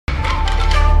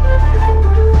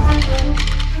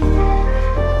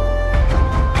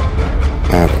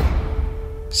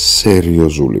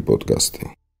სერიოზული პოდკასტი.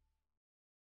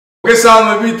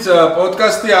 მოგესალმებით,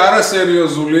 პოდკასტი არა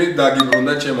სერიოზული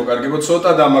დაგიბრუნდა ჩემო კარგებო,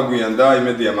 ცოტა დამაგვიანდა,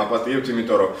 იმედია მაპატიებთ,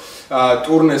 იმიტომ რომ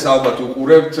ტურნეს ალბათ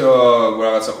უყურებთ,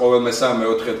 რაღაცა ყოველ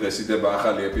მესამე-მეოთხე დღეს იდება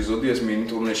ახალი ეპიზოდი, ეს მინი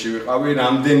ტურნეში ვიყავი,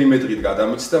 რამდენიმე დღით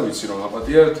გადამიცდა, ვიცი რომ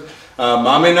მაპატიებთ.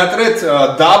 მამენატრეთ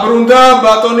დაბრუნდა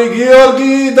ბატონი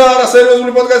გიორგი და არა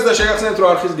სერიოზული პოდკასტი და შეგახსენებთ რომ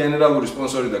არხის გენერალური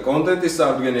სპონსორი და კონტენტის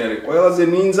წარდგენი არის ყველაზე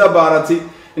ნინძა ბარათი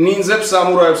ნინძებს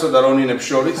სამურაებსა და რონინებს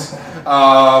შორის.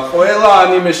 ყველა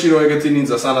ანიმეში რო ეგეთი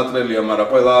ნინძა სანატრელია, მაგრამ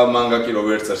ყველა მანგა კი რო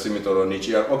ვერც არის, იმიტომ რომ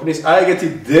ნიჭი არ ყოფნის. აი ეგეთი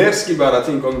დერსკი ბარათი,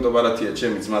 ინკოგნიტო ბარათია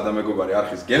ჩემი ძმა და მეგობარი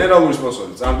არხის გენერალური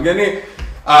სპონსორი წარდგენი.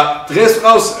 დღეს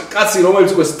ყავს კაცი,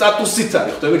 რომელიც უკვე სტატუსით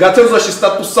არის, ხვდები? გათევზაში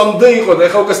სტატუსამდე იყო და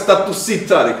ეხლა უკვე სტატუსით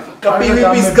არის.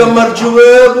 კაპივიპის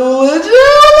გამარჯვებული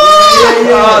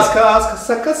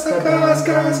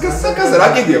რა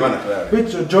კიდია მანახლა არის?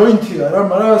 ბიჭო, ჯოინტია რა,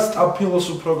 მაგრამ სტაფილოს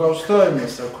უფრო გავს და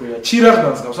იმას რა ქვია,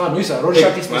 ჩირაღდანს გავს, ანუ ისა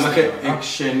როშაკის მანახე ეგ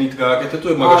შენით გააკეთე თუ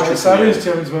მაგას ეს არის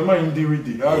ჩემი ძმა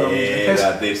ინდივიდი რა, გამიჩნდეს.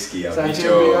 რა დერსკია,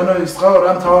 ბიჭო. ანუ ის თქვა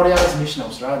რამ თავარი არის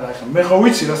ნიშნავს რა, და ახლა მე ხო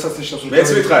ვიცი რასაც ნიშნავს. მეც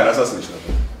ვითხარი რასაც ნიშნავს.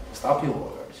 სტაფილო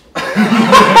არის.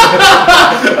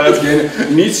 რაც გენი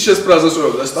ნიცშეს ფრაზას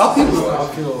უერთდა სტაფილო.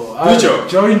 ბიჭო,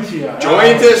 ჯოინტია.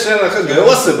 ჯოინტია შენ ახლა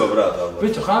გელასება ბრატ.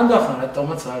 ბიჭო, ხანდახან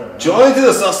რატომაც არა. ჯოინტი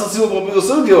და სასაცილო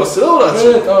პოპულარსა გელასება ბრატ.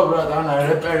 და ბრატ, ანა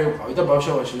რეპერი უყავი და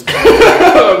ბავშვობაში.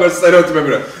 როგორ სტერეოტიპები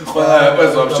რა. ყველა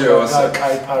ეპიზოდში ვაფშე ვასე.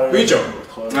 ბიჭო,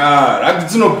 რა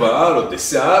გძნობა,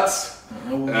 როდესაც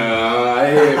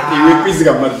PvP-ს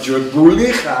გამარჯვებული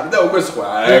ხარ და უკვე სხვა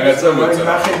რაღაცა მოწა.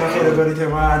 ნახე რეპერი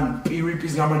თემან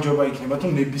PvP-ს გამარჯვება იქნება თუ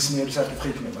ნებისმიერი საკითხი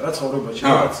იქნება რა ცხოვრებაში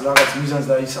რაღაც მიზანს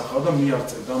დაისახავ და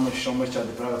მიაღწევ და ამაში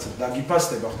შემოჭადებ რაღაცა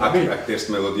დაგიფასდება ხარ. აქტერს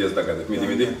მელოდიას დაგადებ,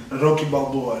 მიდი. როკი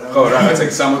ბალბოა რა. ხო, რაღაცა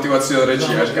სამოტივაციო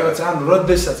რეჯი აშკარად. ანუ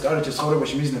როდესაც კაროჩე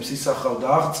ცხოვრებაში მიზნებს ისახავ და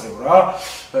აღწევ რა.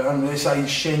 ანუ ეს აი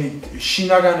შენი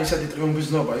შინაგანი ისეთი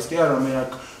ტრიუმფიზნობა ის კი არა მე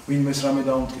აქ ვინმეს რამე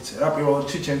დაუმტკიცე რა პირველ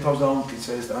რიგში ჩემ თავს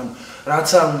დაუმტკიცე ეს ან რაც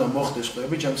არ უნდა მოხდეს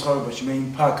ხვდები ჩემ ცხოვრებაში მე იმ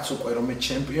ფაქტს უკვე რომ მე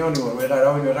ჩემპიონი ვარ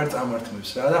ვეღარ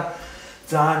წამართმევს რა და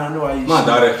ძალიან ანუ აი მა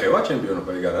დარეხება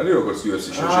ჩემპიონობა ეგ არ არის როგორც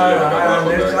UFC-ში შეიძლება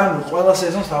გავახო ანუ ყველა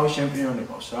სეზონს თავის ჩემპიონი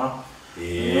ყავს რა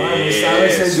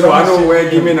ანუ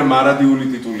ეგიმენა მარადიული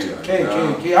ტიტულია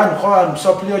კი ანუ ხო ანუ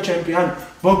სოფლიო ჩემპიონი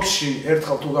ბოქსში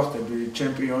ერთხელ თუ გახდები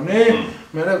ჩემპიონი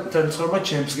მე რა ცხოვრება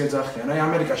ჩემპს გეძახიან აი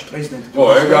ამერიკაში პრეზიდენტი ო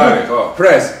ეგ არის ხო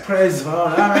პრეზ პრეზ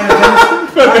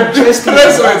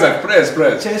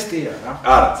ჩესტია რა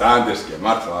არა ძალიან დერსკია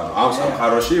მართლა ანუ ამ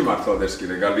სამყაროში მართლა დერსკი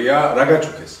რეგალია რა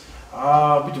გაჩუქეს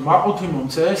ბიჭო მაყუთი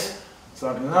მომცეს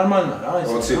ძალიან ნორმალია რა ეს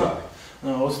 20 ლარი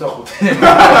 25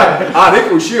 არა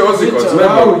კუში 20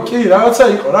 კოცმება კი რაღაცა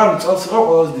იყო რა წელს იყო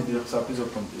ყველაზე დიდი საფიზო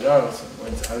ფონდი რა რაღაცა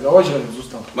არ გავაჟღერე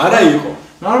ზუსტად მაგრამ იყო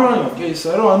ნორმალია კი ისე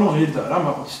რომ ანუ ღირდა რა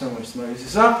მაყუთის თემაში მაგის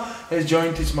ისა ეს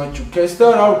ჯოინტის მაჩუქეს და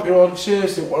რა პირველ რიგში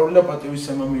ეს უყვარული და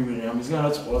პატივისცემა მივიღე ამისგან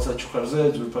რაც ყველა საჩუქარზე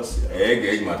ძვირფასია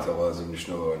ეგ მართლა ყველაზე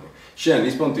მნიშვნელოვანი შენ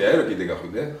ის პონტი აერო კიდე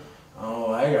გახვიდე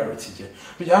აი არ ვიცი ჯერ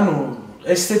ბიჭო ანუ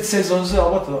ესეთ სეზონზე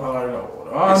ალბათ აღარ გავყო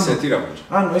რა ესეთი რა ბიჭო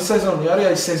ანუ ეს სეზონი არის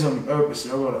აი სეზონი PvP-ს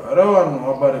როგორ არა ანუ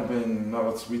აბარებენ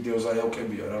რაღაც ვიდეოზე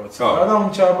აიავკებია რაღაც რა და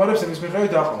უნდა აბარებს იმის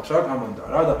მიხედვით ახლავთ რა კომანდა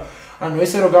რა და ანუ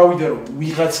ესე რომ გავიდე რომ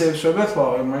ვიღაცებს ვებეთლა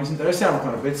მაგის ინტერესი არ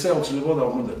მქონდა ბეცე აუცილებლად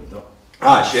დავმოდები და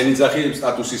შენი ძახი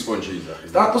სტატუსის პონჩი იძახი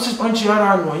სტატუსის პონჩი არა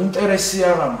ანუ ინტერესი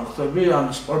აღარ მოხდები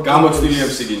ანუ სპორტი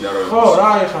გამოცდილიებში გინდა რომ ხო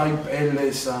რა ეხა იმ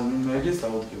პელეს ან მეგეს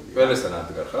დავუდგები პელესთან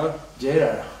ადგარ ხარ ჯერ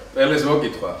არა პელეს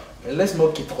მოკითხვა პელეს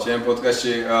მოკითხვა ჩემ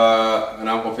პოდკასტში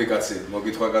რამყოფი კაცი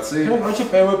მოკითხვა კაცი ნუ რაჩი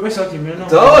PvP-ს აქ იმენა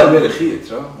დავай მე ხიეთ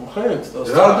რა ხეთ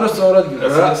სტანდარტ სწორად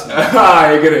გიგას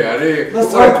ეგრე არის და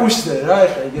საკუშტე რა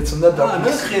ეხა იგეც უნდა და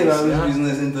ხერა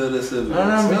ბიზნეს ინტერესები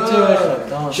არა მიჩე ეხა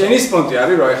შენი სპონტი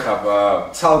არის რომ ეხა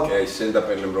ცალკე აი შენ და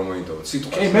პელემ რომ მოინდობ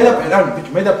სიტყვა კი მე და პელე არა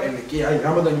ბიჭო მე და პელე კი აი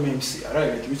რამოდენიმე იმსია რა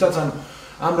ეგეთი ვისაც ანუ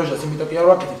ამ დროშას იმიტომ კი არ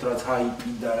ვაკეთებ რაც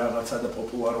ჰაიპი და რაღაცა და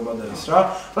პოპულარობა და ის რა.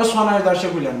 რა სხვანაირად არ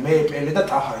შეგვიძლია მე პელე და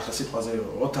ტახა ეხა სიტყვაზე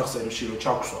ოთახზე რო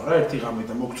ჩავქსვა რა ერთი ღამე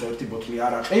და მოგწვა ერთი ბოთლი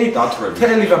არაყი.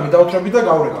 მთელი ღამე დავთრები და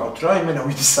გავრეკავთ რა იმენა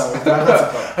ვიდისავთ რაღაცა.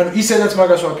 ანუ ისედაც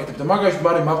მაგას ვაკეთებ და მაგაში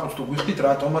ბარი მაყუთს თუ გვიხდით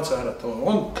რატომაც არა.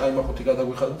 თქო, კაი მაყუთი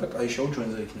გადაგვიხადეთ და კაი შოუ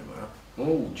ჩვენზე იქნება რა.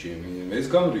 ჯიმი, ეს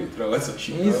გამრიეთ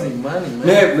რაღაცაში. იზი, მანი.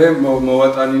 მე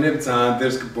მოვატანინებ ძალიან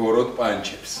დერსკ ბოროტ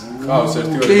პანჩებს. ყავს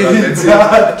ერთი-ორი ტრადიცია.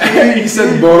 ისეთ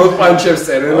ბოროტ პანჩებს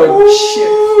წერენ, რომ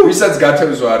ვისაც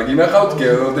გათევზვა არ გინახავთ,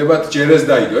 გელოდებათ ჯერ ეს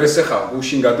დაიდო. ეს ახლა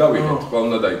გუშინ გადავიღეთ, ხვალ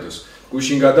უნდა დაიდოს.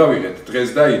 გუშინ გადავიღეთ, დღეს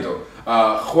დაიდო.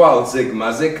 ხვალ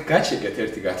ზეგ-მაზეგ გაჩეკეთ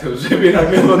ერთი გათევზები რა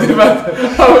გელოდებათ.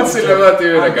 აუცილებლად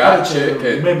იმენა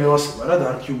გაჩეკეთ. მე მევასება რა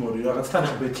dark humor-ი რაღაცთან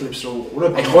ხა ბეთლებს რო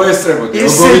უყურებ. ხო ესწრებოდი,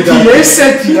 როგორი და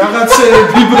ესეთი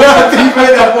რაღაცები ბრატი მე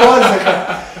და ყველაზე ხა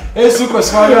ეს უკვე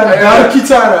სხვაგანი დარქიც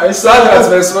არა, ეს სადღაც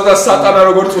მესმოდა სატანა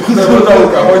როგორ წუხდებოდა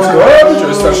უკა, მოიწყო, ბიჭო,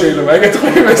 ეს არ შეიძლება,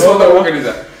 ეგეთქვი მესმოდა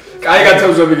უკრიდა. კაი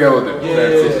გათევზები გელოდები.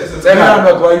 წერა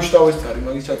რა გვაიშტავეს თარი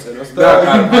მაგის ჩაწერას და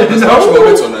ეს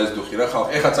მომეწონა ეს დუხი რა ხალხი.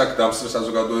 ეხა წაკ დამსწრე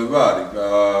საზოგადოება არის,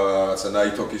 რაღაცა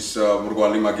ნაითოკის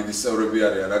მრგვალი მაგიდის წევრები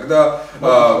არიან აქ და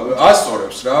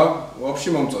ასწორებს რა. ვაფშე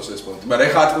მომწონს ეს პონტი. მაგრამ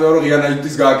ეხა ატყდა რომ ღია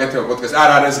ნაითის გააკეთება პოდკასტი.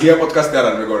 არა, ეს ღია პოდკასტი არ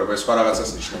არის მეგობრებო, ეს სხვა რაღაცას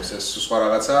ნიშნავს, ეს სხვა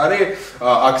რაღაცა არის.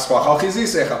 აქ სხვა ხალხი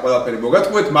ზის, ეხა ყველაფერი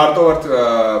მოგატყუეთ, მარტო ვართ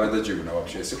მე და ჯიუნა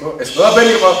ვაფშე ეს იყო. ეს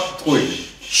ყველაფერი იყო ტყუილი.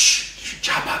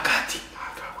 ჩაბაგათი.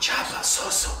 ჩაბა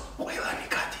სოსო ყველანი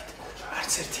გადით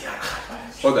არც ერთი არ ხარ.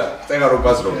 ხო და წეგა რო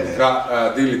ბაზრობთ რა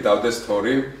დილით დავდეს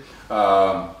თორი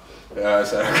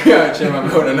სარაკია ჩემმა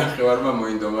მეორე ნახევარმა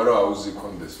მოინდომა რომ აუზი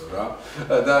კონდესო რა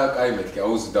და კაი მეთქი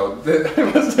აუზი დავდე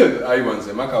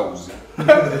აივანზე მაქვს აუზი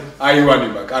აივანი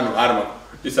მაქვს ანუ არ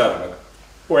მაქვს ის არ მაქვს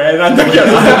ვერანდა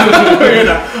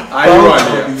გიანა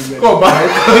აივანია ხო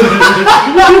ბაიქონა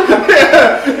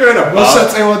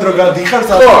მოსაწევად რო გადიხარ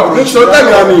ხო ცოტა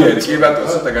განიერი კი ბატონო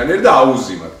ცოტა განიერი და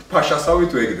აუზი მაქვს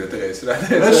ფაშასავით ვეგდე დღეს რა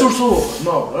რესურსულობა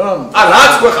ნო რა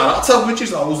რაც ხარ რაცა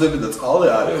ბიჭის აუზები და წყალე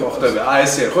არის ხო ხდება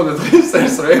ესე ხო და დღეს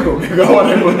წერს რა ეგო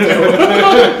მეგავარებოდე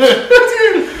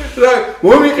რა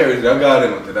მომიყევი რა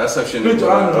გაარემონტე რა სამშენებლო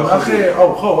ანუ ახე აუ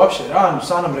ხო ვაფშე რა ანუ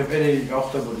სანამ რეპერი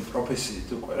გავხდებოდი პროფესიით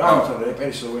უკვე რა ანუ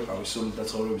რეპერის რო ვიყავი სული და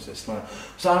ცხოვრების ეს მაგრამ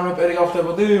სანამ რეპერი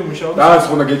გავხდებოდი მუშაობდი რაღაც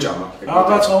უნდა გეჭამა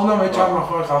რაღაც უნდა მეჭამა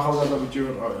ხო ხა ახალგაზრდა ბიჭი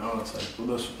ვიყავი რაღაცა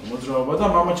კუდას მოძრაობა და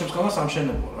მამა ჩემს ქონდა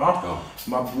სამშენებლო რა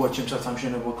მაბუა ჩემსაც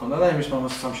სამშენებლო ქონდა და იმის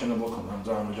მამასაც სამშენებლო ქონდა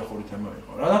ძალიან ოჯახური თემა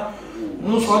იყო რა და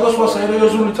ნუ სხვადასხვა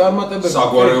სერიოზული წარმატებები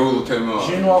საგვარეულო თემა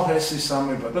ჯინო ხესის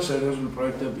სამება და სერიოზული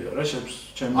პროექტებია რა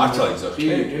ჩემს არც აიძახი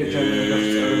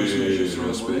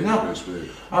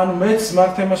ანუ მეც მაგ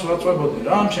თემას ვაწვებოდი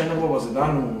რა ამ შენებლობაზე და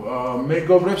ანუ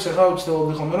მეგობრებს ახლა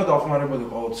ვცდილობდი ხოლმე რომ დავხმარებოდი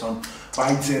ყოველთვის ამ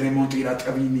ბაიძე რემონტი რა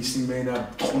ტვინის იმენა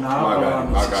ტყნა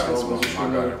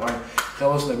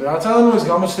ხელოსნები რაც ანუ ეს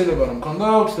გამოცდილება რომ მქონდა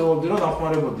ვცდილობდი რომ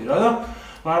დავხმარებოდი რა და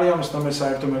მარიამის და მე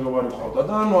საერთო მეგობარი ყავდა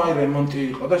და ანუ აი რემონტი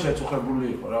იყო და შეწუხებული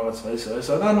იყო რაღაცა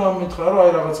ესა და ანუ ამითხრა რომ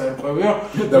აი რაღაცა ერკვევია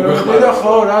და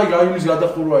ხო რა აი გაივნის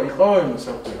გადახურვა იყო იმას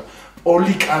ახლა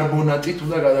პოლიკარბონატით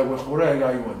უნდა გადაგვეხურა ეგ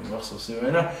აივანი მახსოვს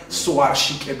იმენა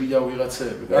სუარშიკები და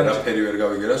ვიღაცები განაფერი ვერ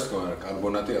გავიგერას თქო არა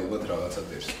კარბონატი ალბათ რაღაცა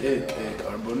დერს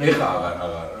კარბონატი ეხა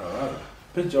აღარ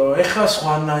ბიჭო ეხა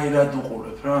სხვანაირად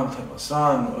უყურებ რა ამ თემას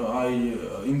ან აი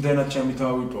იმდენად ჩემი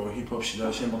თავიტო ჰიპ-ჰოპში და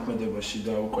შემოქმედებაში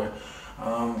და უკვე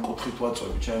ამ კუთხით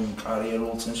ვაწვევი ჩემ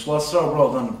კარიერულ წინსვლას რა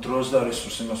უბრალოდ ან დროს და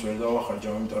რესურს იმას ვერ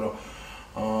დავახარჯავ იმიტომ რომ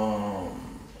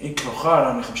იქ რო ხარ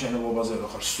ან ხა მშენებლობაზე რო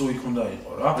ხარ სუ იქ უნდა იყო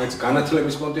რა ეს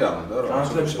განათლების პონტი არ უნდა რა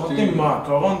განათლების პონტი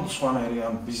მაქვს ოღონდ სხვანაირი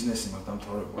ამ ბიზნესი მაქვს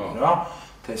დამთავრებული რა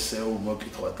TSU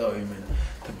მოკითხვა და იმენ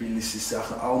თბილისის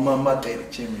ალმა მატერი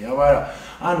ჩემია მაგრამ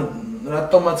ანუ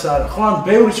რატომაც არა ხო ან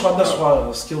ბევრი სხვადასხვა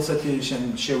სკილსეტი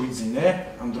შევიძინე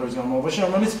ამ დროის განმავლობაში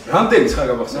რომელიც რამდენის ხარ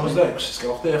გაბახსენე 26-ის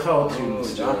გავხდე ახლა 4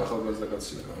 ივლისს რა ახალგაზრდა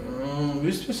კაცია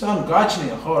ვისთვის ანუ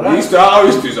გააჩნია ხო რა ის და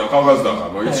ავისთვის ახალგაზრდა ხარ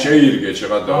მოიც შეირგე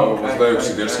შეღა და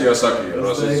 26 დერსკი ასაკია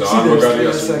როცა ძალიან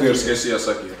მაგარია დერსკი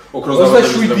ასაკია ოქროს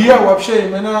დაბადების 27-ია ვაფშე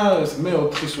იმენა მე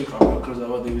 4-ის ვიყავ ოქროს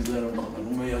დაბადების დღე რომ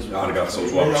არ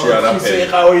გახსოვს ვაფშე არაფერი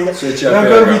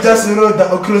როგორ ვიტას რომ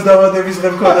ოქროს დაბადების დღე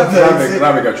მქონდა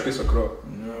რამე გაჩქეს ოქრო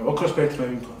ოქროს პერტი მე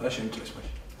მქონდა შემიწეს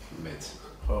მაშინ მეც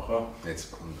ხო მეც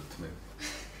მქონდა თმე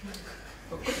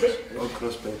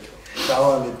ოქროს პერტი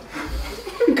დავალე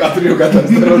კატრიო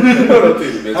გადასწერო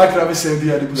როტილი მეც აქ რამე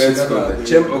სენდიარი ბუსიკა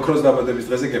ჩემ ოქროს დაბადების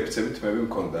დღეზე გეფიცები თმები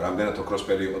მქონდა რამდენად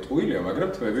ოქროსფერი იყო ტყუილია მაგრამ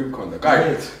თმები მქონდა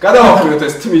კაი გადავახლიოთ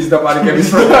ეს თმის და პარიკების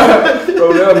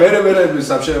პრობლემა მე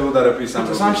სამშენებლო და რეპის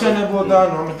სამშენებლო და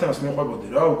ანუ ამ თემას მიყვებოდი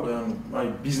რა უკვე ანუ აი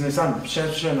ბიზნეს ან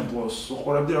შენშენებლოს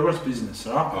უყურებდი როგორც ბიზნეს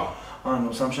რა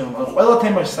ანუ სამშენებლო ყველა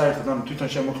თემაში საერთოდ ანუ თვითონ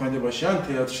შემოქმედებაში ან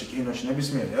თეატრში კინოში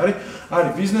ნებისმიერი არის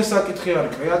ბიზნეს საკითხი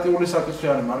არის კრეატიული საკითხი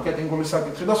არის მარკეტინგული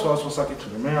საკითხი და სხვა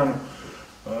საკითხი მე ანუ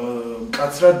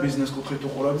კაცრად ბიზნეს კუთხით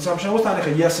უყურებდი სამშენებლოს თან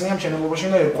ეხა იასინი ამ შენებლობაში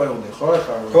უნდა ერკვეოდე ხო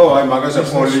ეხა ხო აი მაგაზე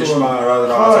პოლიშმა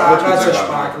რაღაცა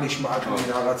შპაკლიშმა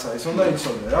რაღაცა ის უნდა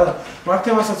იცოდე რა და მაგ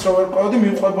თემასაც რო ერკვეოდი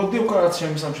მივყვებოდი უკვე რაღაც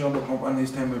ჩემი სამშენებლო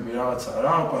კომპანიის თემები რაღაცა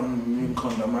რა უკვე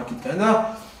მიმქონდა მაგითთან და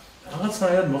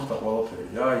რაღაცნაირად მოხდა ყველაფერი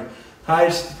აი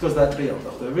ეს თითქოს დატრიალდა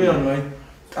ხდები ანუ აი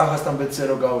ტაღასთან ბედზე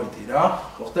რო გავედი რა.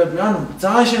 ხო ხდები? ანუ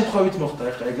ძალიან შემთხვევით მოხდა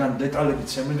ეხლა ეგან დეტალებით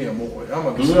შემიძლია მოყვე რა,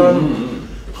 მაგის რა.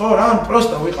 ხო რა,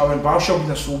 просто ვიყავენ ბავშვები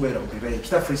და სულ ვერავდი რეიპს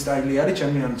და ფრისტაილი არის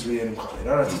ჩემი ან ძლიერი მხარე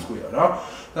რა, რაც თქვია რა.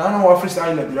 და ანუ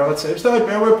აფრისტაილები რაღაცებს და აი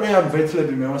PvP ან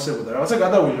ბეთლები მევასებოდა რაღაცა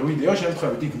გადავიდე ვიდეო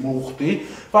შემთხვევით იქ მოვხდი.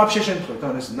 ვაფშე შემთხვევით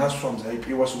ან ეს ნასვამზე აი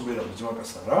პივას უბერავდი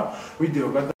ძვაკასთან რა. ვიდეო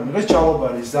გადამიღეს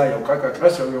ჩალობარი ზაიავ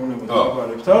კაკაკრას რა გეუბნებოდი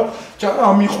აბარებთა.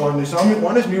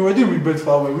 ამიყვანეს მივედი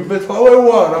ვიბეთლავე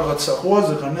ვა რაღაცა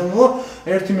ხოაზე ხანემო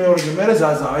ერთი მეორეზე მე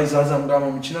ზაზა აი ზაზამ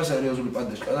გამომიჩინა სერიოზული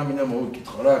პადეშკა და მინდა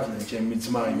მოვიკითხო რა აქნე ჩემი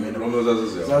ძმა იმენა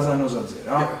ნოზაზაზეა ზაზა ნოზაძე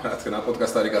რა რა თქმა უნდა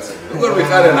პოდკასტარი კაცები როგორ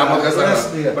ვიყარენ ამ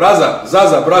პოდკასტში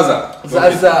ბრაზა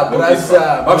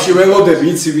ვაფშე ველოდები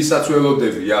იცი ვისაც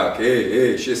ველოდები აქ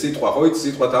შესიტყვა ხო იცი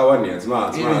სიტყვა თავანია ძმა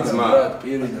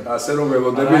ასე რომ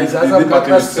ველოდები დიდი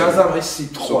პატივი ზაზა ეს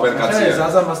სიტყვა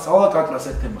ზაზა მასწავლა კაკრას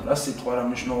ერთ თემა რა სიტყვა რა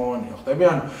მნიშვნელოვანია ხდები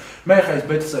ან მე ხა ეს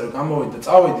ბეთლზე რომ გამოვედი და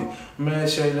წავედი მე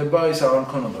შეიძლება ის არ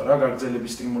მქონოდა რა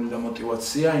გაგრძელების სტიმული და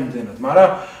мотиваცია იმდენად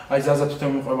მაგრამ აი ზაზა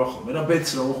თვითონ მიყვება ხოლმე რა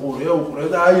ბეთს რო უყურე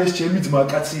და აი ეს ჩემი ძმა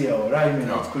კაციაო რა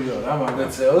იმენა თქვიო რა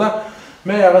მაგაცეო და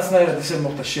მე რაღაცნაირად ისე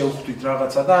მოხდა შევხვდით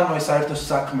რაღაცა და ანუ ეს საერთო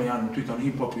საქმე ანუ თვითონ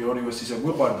ჰიპ-ჰოპი ორივეს ისე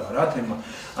გვიყვარდა რა თემა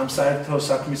ამ საერთო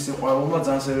საქმის სიყვარულმა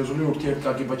ძალიან სერიოზული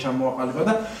ურთიერთკავშირი ჩამოაყალიბა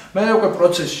და მე უკვე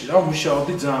პროცესში რა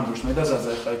მუშაობდი ძალიან ბევრს მე და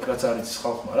ზაზა ხა იქ რაც არის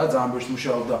ხალხმა რა ძალიან ბევრს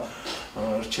მუშაობდა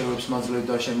რჩევებს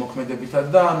მაძლევდა შემოქმედებითად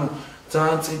და ანუ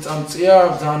ძალიან წამწია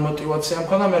ძალიან мотиваცია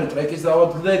მქონდა მე ტრეკის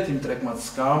დავადლდეთ იმ ტრეკმაც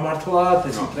გამართლათ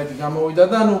ეს ტრეკი გამოვიდა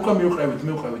და ანუ უკვე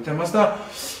მივყევით თემას და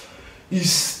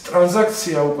ის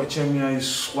ტრანზაქცია უკვე ჩემი აი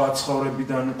სხვა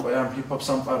ცხოვრებიდან უკვე ამ ჰიპ-ჰოპ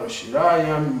სამყაროში რა აი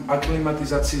ამ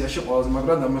აკლიმატიზაციაში ყველაზე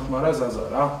მაგრად დამეხმარა ზაზა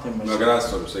რა თემაში მაგრამ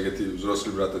ასწორებს ეგეთი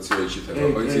ზროსლი ბრატაცია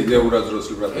იჩიტება ხო იცი იდეურად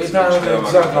ზროსლი ბრატაცია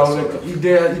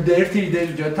ერთი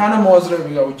იდეა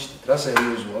თანამოაზრეები გავიჩიტეთ რა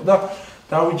სერიოზულად და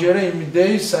დავიჯერე იმ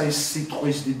იდეის აი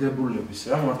სიტყვის დიდებულების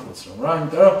რა მართლაც რა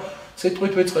იმიტომ რომ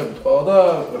სიტყვით ვიწყებით ყველა და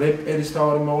რეპერის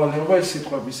თავი მოვალეობა ის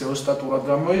სიტყვები ისე ოსტატურად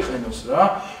გამოიყენოს რა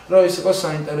რომ ის იყოს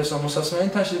საინტერესო მოსასმენი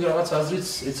თაში რაღაც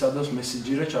აზრიც ეცადოს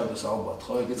მესიჯი რა ჩადოს ალბათ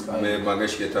ხო ეგეც კაი მე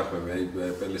მაგაში გეთახმები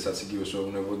აი პელესაც იგივე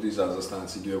შეუნებოდი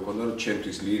ზაზასთანაც იგივე ქონდა რომ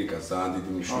ჩემთვის ლირიკა ძალიან დიდი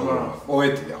მნიშვნელობა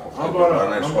პოეტია ხო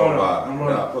რანაირ სხვა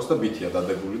რა просто ბითია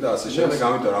დადებული და ასე შემდეგ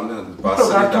ამიტომ რამდენად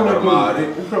ბასრი და გრმა არის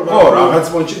ხო რაღაც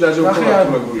პონჩი დაჟე უფრო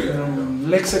გართულებულია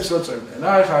ლექსებს ვწერდნენ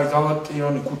რა ხა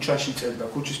გალაქტიონი ქუჩაში წერდა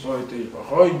ქუჩის პოეტი იყო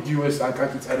ხო იგივე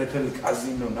აკაკი წერეთელი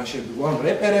კაზინო ნაშები გვამ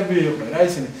რეპერები იყვნენ რა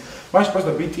ისინი მაშინ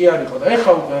просто ბიტი არ იყო და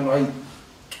ეხა უკვე ანუ აი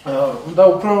უნდა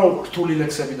უფრო რთული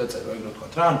ლექსები დაწერო ეგრე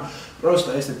ვთქვათ რა ანუ просто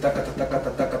ესე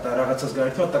ტაკატა რაღაცას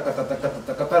გაერთმა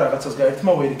რაღაცას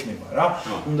გაერთმა ვერ იქნება რა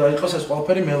უნდა იყოს ეს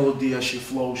ყველაფერი მელოდიაში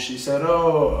ფლოუში ისე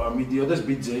რომ მიდიოდეს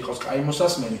ბიტზე იყოს კაი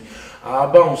მოსასმენი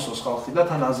აბაუნსოს ხალხი და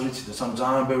თან აზრიცი და სამ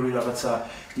ძალიან ბევრი რაღაცა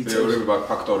ბევრი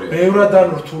ფაქტორია ბევრად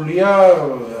ანურთულია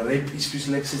რეპისთვის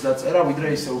ლექსის დაწერა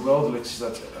ვიდრე ისე უბრალოდ ლექსის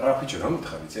დაწერა რა ბიჭო რა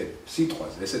მითხარი წე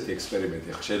სიტყვაზე ესეთი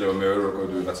ექსპერიმენტი ხა შეიძლება მე ვერ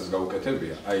ვაკეთებ ვიღაცას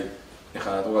გავუკეთებია აი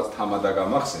ეხლა რატომაც თამადა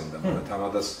გამახსენდა მაგრამ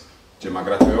თამადას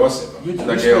ჯემაგრად მევასება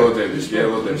და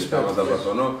გეოლოდების თამადა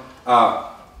ბატონო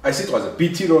აი სიტყვაზე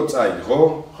ბითი რო წაიღო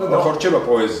და ხორჩება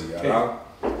პოეზია რა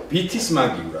ბითის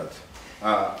მაგივრად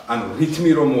ანუ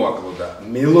რითმი რომ მოაკლო და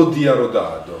მელოდია რო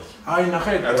დაადო აი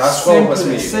ნახე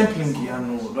სემპლინგი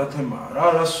ანუ რა თემაა რა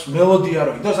რას მელოდია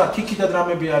რო იდოს კიკი და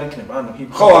დრამები არ იქნება ანუ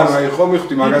ხო ანუ აი ხო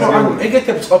მიხდი მაგაზე ანუ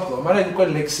ეგეთებს ყოფილა მაგრამ უკვე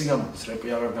ლექსი გამოდის რეპი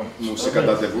აღარ გამოდის მუსიკა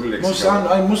დადებული ლექსი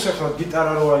აი მუსიკა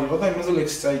გიტარა რო აიღო და იმაზე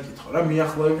ლექსი წაიკითხო რა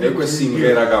მიახლოები ეგ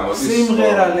სიმღერა გამოდის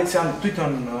სიმღერა ლექსი ანუ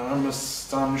თვითონ ამას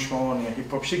ძალიან მნიშვნელოვანია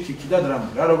ჰიპ-ჰოპში კიკი და დრამი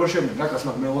რა როგორ შემიძლია გაკას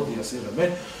მაგ მელოდიას იღებენ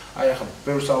აი ახლა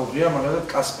ბევრს აუღია მაგალითად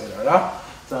კასპერა რა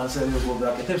ძალიან სერიოზულად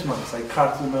აკეთებს მაგას აი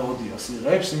ქართულ მელოდიას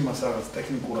იღებს იმას რაღაც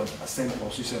ტექნიკურად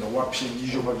ასემპლოს ისე რომ ვაფშე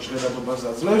გიჟობა ჟღერადობას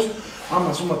აძლევს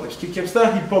ამას უმატებს კიკებს და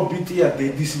ჰიპ-ჰოპ ბიტია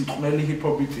დედის მტყნელი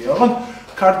ჰიპ-ჰოპ ბიტია ხო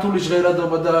ქართული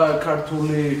ჟღერადობა და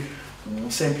ქართული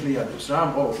სემპლი ადოს რა ამ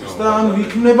ყოველთვის და ანუ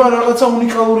იქნება რაღაცა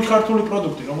უნიკალური ქართული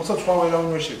პროდუქტი რომელსაც სხვა ვერავინ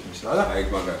ვერ შექმნის რა და აი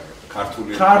მაგალითად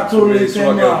ქართული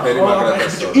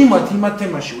თემა იმათ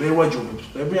თემაში ვერ ვაჯობებ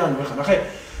ხდები ანუ ეხლა ნახე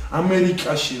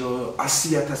ამერიკაში რო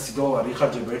 $100,000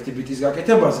 იხარჯება ერთი ბიტის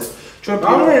გაკეთებაზე ჩვენ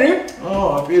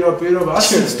პირო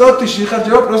 100 სტოტიში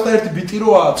იხარჯება просто ერთი ბიტი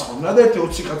რო ააწყონ და ერთი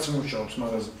 20 კაცი მუშაობს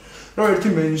მაგაზე რომ ერთი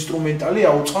ინსტრუმენტალი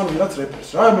აუწყონ ვიღაც რეპერს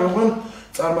რა მე მგონი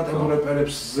წარმატებულ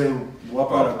რეპერებზე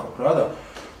ლაპარაკობ რა და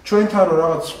ჩვენთან რო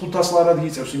რაღაც $500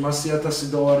 გიწევს იმ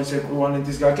 $100,000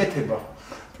 ეკვივალენტის გაკეთება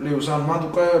პლუს ან მანდ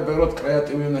უკვე ბევრად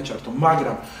კრეატივი უნდა ჩართო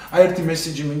მაგრამ აი ერთი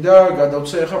მესიჯი მინდა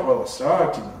გადავცე ახლა ყველას რა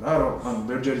აქედან რა რომ ანუ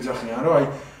ბერჯერი ძახიან რომ აი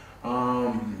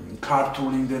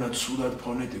ქართული იმდენად სულად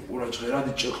ფონეტიკურად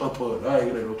ჟღერადი ჭყლაპო რა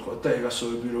ეგრე რო თქვა და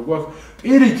ეგასოები რო გვაქვს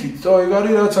პირიქით თო ეგ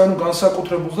არის რაც ანუ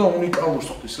განსაკუთრებულს და უნიკალურს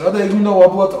ხვდის რა და ეგ უნდა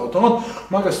ვაბლატავოთ თქო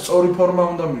მაგას სწორი ფორმა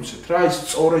უნდა მივცეთ რა ის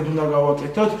სწორედ უნდა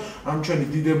გავაკეთოთ ამ ჩვენი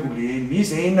დიდებული ენის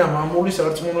ენა მამულის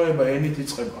არწმუნოება ენით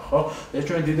იწყება ხო ეს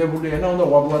ჩვენი დიდებული ენა უნდა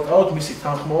ვაბლატავოთ მისი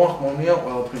თანხმოვა ხმოვნია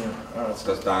ყველაფრიან რაღაც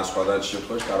და სხვადასხვა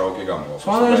შემთხვევაში კარაოკე გამოვა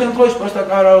სხვადასხვა შემთხვევაში პროსტა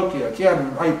კარაოკეა კი ანუ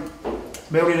აი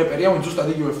მეორე რეპერია ვინც ზუსტად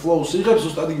იგივე flow-ს იღებს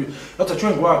ზუსტად იგივე რათა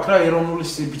ჩვენ გვაქვს რა ეროვნული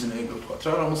სიბიძნე ეგრე ვთქვათ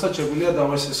რა რომელსაც შეგვიძლია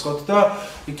დავესესხოთ და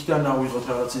იქიდან ავიღოთ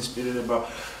რაღაც ინსპირირება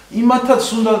იმათაც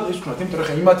უნდა ის ვთქვათ იმიტომ რომ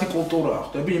ხა იმათი კულტურაა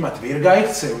ხვდები იმათ ვერ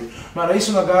გაიქცევი მაგრამ ის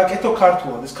უნდა გააკეთო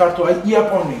ქართულად ეს ქართული აი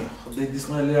იაპონია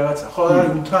დედისმელი რაღაცა ხო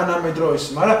არის უთანამედრო ის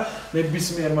მაგრამ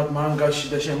ნებისმიერ მათ მანგაში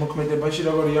და შემოქმედებაში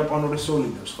როგორ იაპონური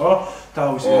სულიდებს ხო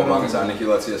თავის მაგას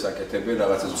ანიჰილაციას აკეთებენ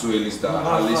რაღაცა ძველის და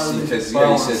ახალის სინთეზია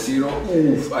ისეთი რომ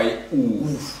აი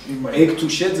ეგ თუ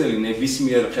შეძელი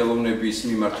ნებისმიერ ხელოვნების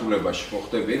მიმართულებაში ხო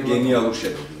ხდები გენიალურ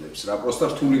შედეგებს რა პროსტა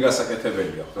რთული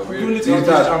გასაკეთებელია ხვდები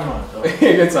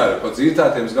ეგეც არის ხო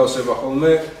ძირითადად ემსგავსება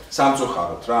ხოლმე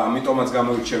სამწუხაროდ რა ამიტომაც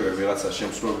გამოირჩევიან ვიღაცა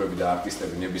შემსრულებლები და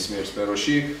არტისტები ნებისმიერ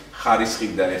სფეროში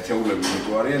ხარისხით და ერთეულები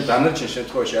იმიტომ არიან დანარჩენ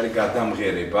შემთხვევაში არის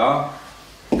გადამღერება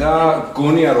და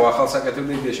გონია რომ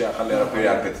ახალსაკეთებელ იდეაში ახალი არაფერი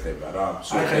არ გეთდება რა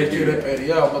აი ხა ერთი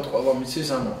რეპერია ალბათ ყველა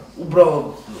მიცის ანუ უბრალოდ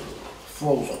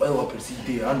flow-ს ყველაფერს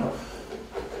იდეა ანუ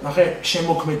ნახე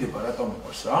შემოქმედება რატომ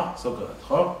მიყვარს რა ზოგადად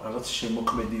ხო რაღაც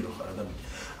შემოქმედი რო ხარ ადამიანი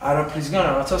არაფრისგან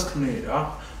რაღაცას ქმნე რა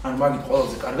ანუ მაგით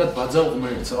ყველაზე კარგად ბაძავ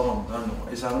ღმერთს ანუ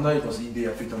ეს არ უნდა იყოს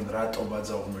იდეა თვითონ რატო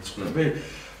ბაძავ ღმერთს ხვდები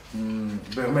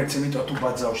ღმერთს იმიტომ თუ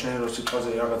ბაძავ შენ რო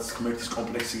სიტყვაზე რაღაც ღმერთის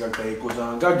კომპლექსი გაქვს და ეგო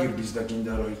ძალიან გაგირდის და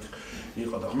გინდა რომ იქ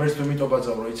იყო და ღმერთს თუ იმიტომ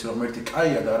ბაძავ რომ იცი რომ ღმერთი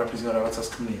კაია და არაფრისგან რაღაცას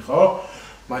ქმნი ხო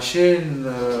მაშინ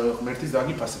ღმერთის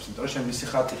დაგიფასებს იმიტომ რომ შენ მისი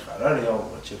ხატი ხარ რა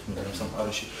რეალურად შექმნილი ამ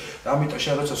სამყაროში და ამიტომ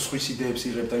შენ როცა სხვის იდეებს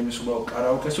იღებ და იმის უბრალოდ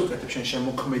კარაოკეს უკეთებ შენ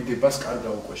შემოქმედებას კარგა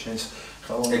უკვე შენს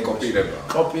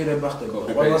კოპირება ხდება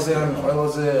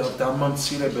ყველაზე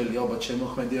დამამცირებელი ალბათ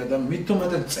შემოქმედი ადამიანი მით თუ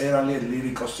მეტად წერალი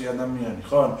ლირიკოსი ადამიანი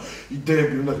ხო ანუ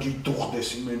იდეები უნდა გიდუხდეს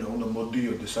იმენა უნდა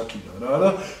მოდიოდეს აქედან რა და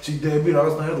იდეები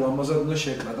რაღაცნაირად ლამაზად უნდა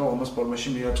შეკრა და ლამაზ ფორმაში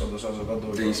მიაწოდოს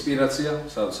საზოგადოებაში და ინსპირაცია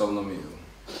საუნდა მიიღო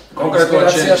კონკრეტულად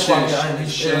შენ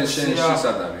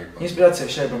სადარი ინსპირაცია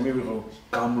შეიძლება მივიღო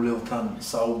გამლელთან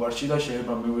საუბარში და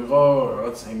შეიძლება მივიღო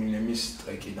რაღაც ემინემის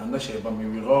ტრეკიდან და შეიძლება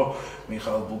მივიღო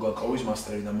მიხაილ ბულგაკოვის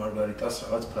მასტერი და მარგარიტას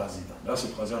რაღაც ფრაზიდან რა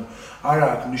სიტყვაზე ან არა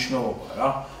აქვს მნიშვნელობა რა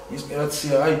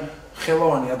ინსპირაცია აი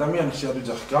ხელოვანი ადამიანი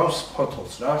შეაძახი გავს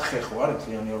ფოთოლს რა ხეხო არის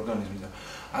თლიანი ორგანიზმი და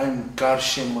აი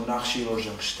გარშემო ნახშირ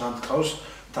ორჟანგს თანთქავს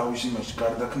თავის იმაში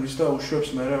გარდაქმნის და უშვებს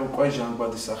მერე უკვე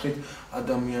ჟანგბადის სახით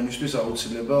ადამიანისთვის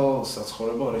აუცილებელ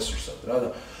საცხოვრებელ რესურსად რა და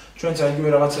ჩვენც აიგივე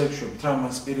რაღაცებს შვებით რა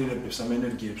ინსპირირებს ამ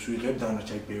ენერგიებს ვიღებ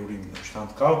დანარჩა ბევრი მინუს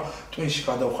თანთქავ ტვინში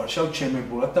გადავხარშავ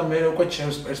ჩემებურად და მე უკვე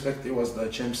ჩემს პერსპექტივას და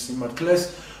ჩემს სიმართლეს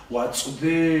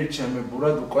ვაწვდი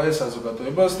ჩემებურად უკვე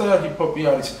საზოგადოებას და ჰიპ-ჰოპი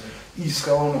არის ის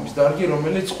ხელოვნების დარგი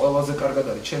რომელიც ყველაზე კარგად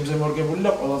არის ჩემზე მორგებული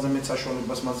და ყველაზე მეც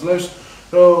საშუალებას მაძლევს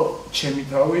რომ ჩემი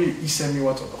თავი ისე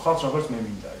მივაწოდო ხალხს როგორც მე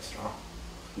მინდა ის რა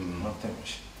ამ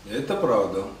თემაში Это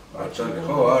правда.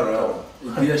 ხო არა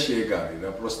იდეაში ეგ არის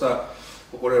რა პროსტა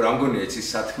უყურე რა მგონია იცი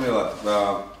სათქმელად და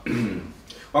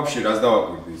ვაფშე რას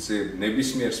დავაკვირდი იცი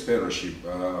ნებისმიერ სფეროში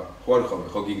ხო არ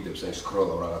ხო გიგდებს აი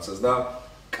სკროლავ რაღაცას და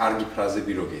კარგი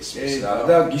ფრაზები რო გესმის რა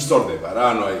და გისტორდება რა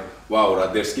ანუ აი ვაუ რა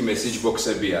დერსკი მესეჯ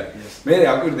ბოქსები არის მე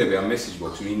აკვირდები ამ მესეჯ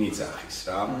ბოქს ვინ იძახის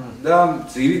რა და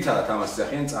ძირითადად ამას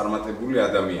იძახიან წარმატებული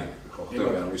ადამიანები ხო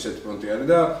ხდება ანუ ისეთი პონტი არის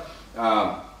და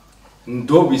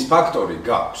ნდობის ფაქტორი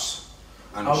გაქვს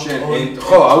ანუ შენ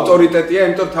ხო ავტორიტეტია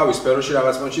იმიტომ თავის სფეროში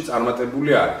რაღაც მომენტში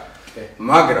წარმატებული არის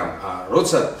მაგრამ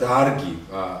როცა დარგი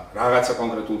რაღაცა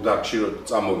კონკრეტულ დარგში რო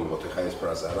წამოვიღოთ ეხა ეს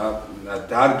ფრაზა რა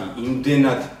დარგი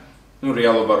იმდენად ну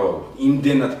რეალობა რო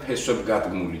იმდენად ფესვებ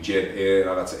გადგმული ჯერ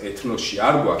რაღაცა ეთნოსში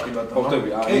არ გვაქვს ხო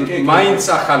ხდები მაინც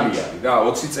ახალი არის რა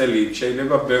 20 წელი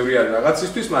შეიძლება ბევრი არის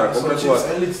რაღაცისთვის მაგრამ კონკრეტულად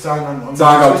წელიც ძალიან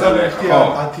გაუწელე ხო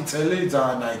 10 წელი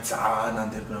ძალიან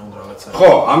ანდერგრაუნდ რაღაცა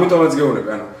ხო ამიტომაც გეუბნები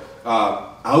ანუ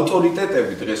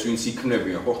ავტორიტეტები დღეს ვინც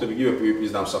იქნებიან ხო ხდები იგივე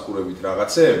პიპის დამსახურებით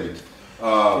რაღაცეებით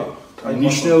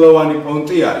ნიშნულოვანი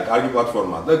პონტი არის, კარგი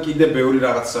პლატფორმა და კიდე ბევრი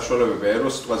რაღაც საშუალებებია,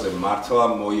 რომ სიტყვაზე მართლა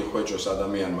მოიხვეჭოს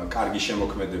ადამიანმა კარგი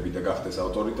შემოქმედები და გახდეს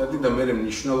ავტორიტეტი და მე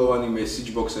ნიშნულოვანი მესეჯ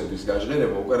ბოქსების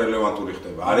გაჟღერება უკვე რელევანტური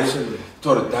ხდება. არის,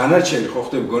 თორე დანარჩენი ხო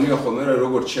ხდება გონია ხოლმე რა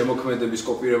როგორც შემოქმედების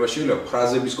კოპირება შეიძლება,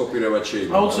 ფრაზების კოპირება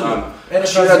შეიძლება.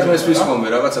 შეიძლება მესმის ხოლმე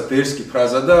რაღაცა დერსკი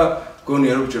ფრაზა და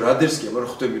გონია რომ რა დერსკია, მაგრამ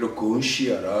ხვდები რომ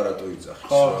გონშია რა რატო იძახის.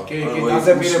 ხო, კი,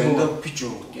 დაზებირებული და ფიჭო,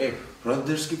 კი.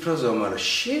 ბრადერსკი ფრაზაა, მაგრამ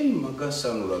შენ მაგას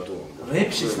ანუ რატო ამბობ?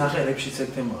 რეპშიც ნახე, რეპშიც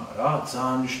ერთ თემაა რა,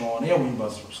 ძალიან მნიშვნელოვანია win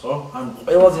ბაზრობს, ხო? ანუ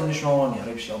ყველაზე მნიშვნელოვანია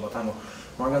რეპში ალბათ, ანუ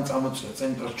მაგან წამოწია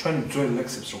წინ, რომ ჩვენი ძველი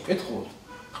ლექსებს რო კითხულობთ,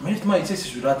 ღმერთმა იცის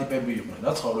ის რა ტიპები იყვნენ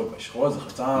რა ცხოვრებაში, ხო?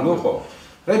 ძალიან. ნუ ხო.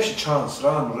 რეპში ჩანს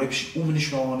რა, ანუ რეპში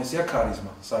უმნიშვნელოვანესია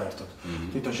ქარიზმა, საერთოდ.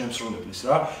 თვითონ შემსრულებლის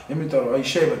რა. იმიტომ რომ აი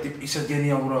შეიძლება ტიპი ისე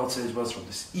გენიალური რაღაცებს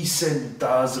ბაზრობდეს, ისე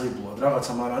დააზრებულად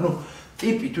რაღაცა, მაგრამ ანუ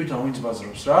ტიპი თვითონ ვინც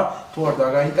ბაზრობს რა, თუ არ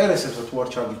დაგაინტერესებს და თუ არ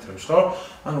ჩაგითხრებს, ხო?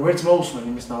 ანუ ვერც მოусმენ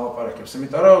იმის ნალაპარაკებს,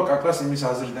 იმიტომ რომ კაკრას იმის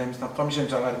აზრი და იმის ნახტომი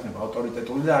შემიძლია აღარ იქნება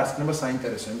ავტორიტეტული და არც იქნება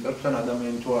საინტერესო, იმიტომ რომ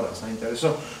ადამიანი თუ არა საინტერესო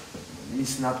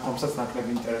ის ნათქვამსაც ნაკლებ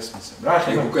ინტერესს მისცემ. რა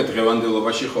ხება? უკვე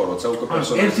დღევანდელობაში ხო, როცა უკვე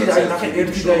პერსონალიზაცია.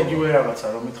 ერთი და იგივე რაღაცა,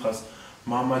 რომ ითქას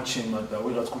მამაჩემა და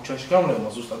ვიღაც ქუჩაში გამრემა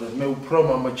ზუსტად მე უფრო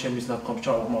მამაჩემის ნათქვამს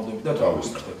ჩავაღმავდები და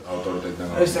დავუსწრებ. ავტორიტეტიდან.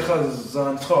 ეს ახლა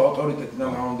ძალიან ხო ავტორიტეტიდან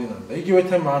გამომდინარე და იგივე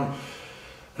თემა ანუ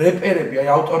რეპერები, აი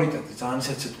ავტორიტეტი ძალიან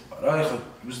სეცეტუა რა, ეხლა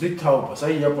ვზდით თაობას,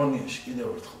 აი იაპონიაში კიდევ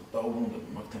ერთხელ დაუბრუნდები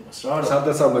მაგ თემას რა.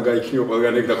 სადაც უნდა გაიქნიო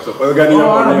ყველგან ეგ დაგხვდა, ყველგანი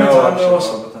იაპონია.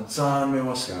 ძალიან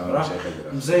მევასება რა.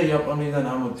 მზე იაპონიიდან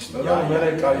ამოდის და მე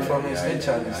კალიფორნიასკენ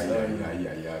ჩადის და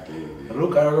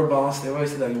რუკა როგორ ბალანსდება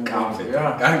ისე დაგიმოვიდა რა.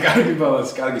 კარგი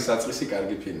ბალანსი, კარგი საწყისი,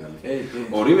 კარგი ფინალი.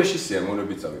 ორივეში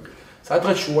სიამოვნებით წავიდი.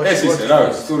 სადღაც შუაში ეს ისე რა,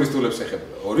 ტურისტულებს ეხება.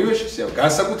 ორივეში სიამოვნებით,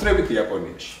 განსაკუთრებით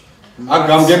იაპონიაში. აქ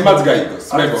გამგერმაც გაიგოს,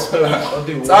 წმებო.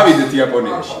 წავიდეთ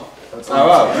იაპონიაში.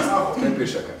 წავა?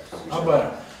 ტემპერშაკა. აბა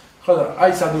ხო და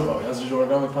აი სად ვიყავი აზრი რომ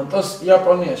გამეფანტოს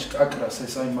იაპონიაში კაკრას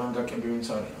ეს აი მანგაკები ვინც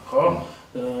არიან ხო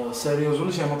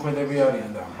სერიოზული შემოქმედები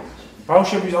არიან და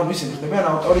ბავშვები ან ისინი ხდებიან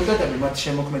ავტორიტეტები მათ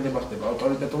შემოქმედება ხდება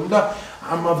ავტორიტეტული და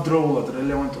ამავდროულად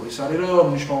რელევანტური ის არის რომ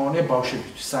მნიშვნელოვანია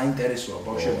ბავშვებისთვის საინტერესოა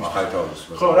ბავშვებისთვის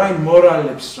ხო რა იმ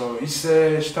მორალებს რომ ისე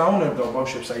შთაუნებდა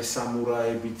ბავშვებს აი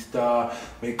სამურაებით და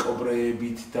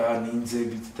მეკობრეებით და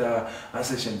ნინძებით და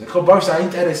ასე შემდეგ ხო ბავშვს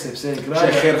აინტერესებს ეგ რა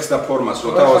ხერხს და ფორმას რო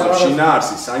თავაზობ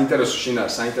შინაარსი საინტერესო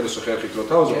შინაარსი საინტერესო ხერხით რო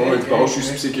თავაზობ რომელიც ბავშვის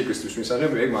ფსიქიკისთვის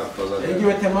მისაღები ეგ მათ ბაზარია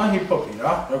იგივე თემაა ჰიპ-ჰოპი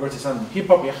რა როგორც ეს ანუ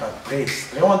ჰიპ-ჰოპი ახლა დღეს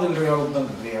დღევანდელი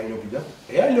რეალობიდან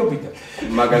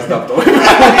მაგას დაპტოვებ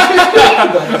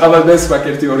აბა ეს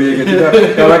პაკეტი ორი ეგეთი და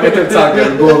გავაკეთებ წაგერ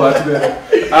გოლად მე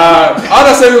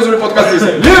არა სერიოზული პოდკასტის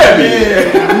ლები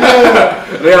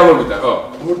რეალობიდან ხო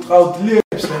ურტყავთ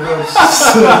ლებს როგორც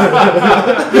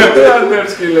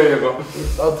ანდერს კილეებო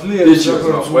ურტყავთ ლებს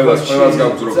ყველას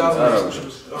გავგზავნოთ არა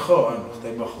უშავს ხო ანუ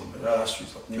ხდება ხოლმე რა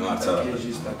ასვისოთ ნიმაცა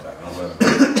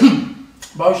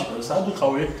ბავშვი სად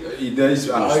ვიყავი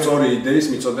იდეის ანუ სწორი იდეის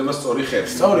მიწოდება სწორი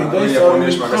ხერხი სწორი იდეის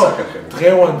იაპონიაში მაგას აკეთებ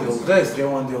დღევანდელ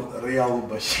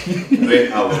რეალობაში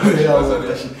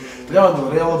დღევანდელ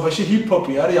რეალობაში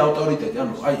ჰიპ-ჰოპი არის ავტორიტეტი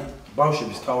ანუ აი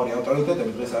ბავშვების თავარი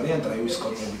ავტორიტეტები დღეს არიან ტრევის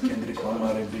სკოტები კენდრიკ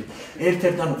ლამარები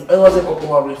ერთ-ერთი ანუ ყველაზე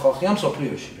პოპულარული ხალხია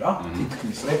მსოფლიოში რა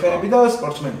თითქმის რეპერები და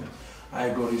სპორტსმენები აი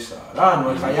გორისაა რა ანუ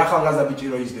ახალგაზრდა ბიჭი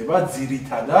რო იზრდება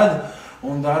ძირითადად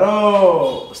უნდა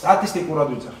რომ სტატისტიკურად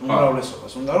ვიძახ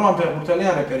უმრავლესობას უნდა რომ ამ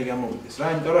ფეხბურთელიან რეპერი გამოვიდეს რა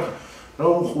იმიტომ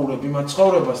რომ უყურებ იმათ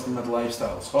ცხოვრებას იმათ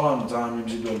ლაიფსტაილს ხო ანუ ძალიან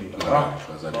მიმზიდველია რა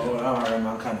რა მაგრამ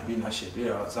მანქანები ნაშები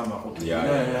რაღაცა მაყუთია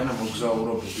ანა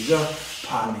მოგზაურობები და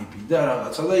ფანები და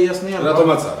რაღაცა და იასნიან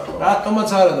რატომაც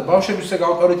არა და ბავშვების ეგ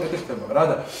ავტორიტეტი ხდება რა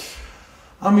და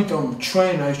ამიტომ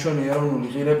ჩვენი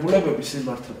ეროვნული ღირებულებები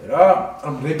სიმართლე რა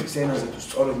ამ რეპის ენაზე თუ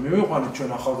სწორედ მივიყვანეთ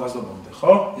ჩვენ ახალგაზრდობამდე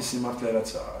ხო ის სიმართლე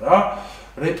რაცაა რა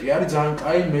რეპი არის ძალიან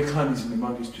კაი მექანიზმი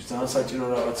მაგისთვის ძალიან საჭირო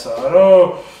რაღაცაა რომ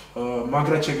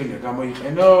მაგრად შეგიძლია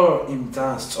გამოიყენო იმ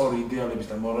ძალიან სწორი იდეალების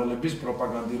და მორალების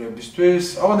პროპაგანდირებისთვის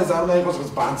ალბათ ეს არ უნდა იყოს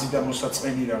რაღაც ბანძი და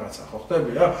მოსაწყენი რაღაცა ხო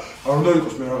ხდები რა არ უნდა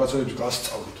იყოს მე რაღაცებს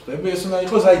გასწავლით ხდები ეს უნდა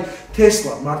იყოს აი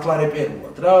თესლა მართლა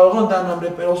რეპერულად რა ოღონდ ამ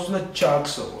რეპერს უნდა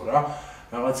ჩააქსოვო რა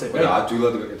რაღაცები და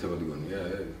ადვილად გაკეთებოდი გონია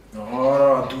არა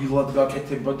ადვილად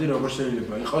გაკეთებოდი როგორ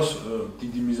შეიძლება იყოს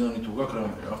დიდი მიზანი თუ გაქვს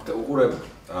რამე რა და უყურებ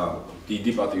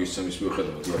დიდი პატივისცემის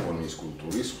მიუხედავად იაპონიის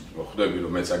კულტურის ხვდები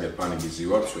რომ მეც აგერ ფანი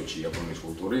გიზივარ სვეტში იაპონიის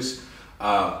კულტურის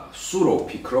სულ რო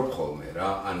ვფიქრობ ხოლმე რა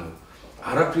ანუ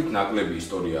არაფრით ნაკლები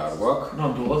ისტორია არ გვაქვს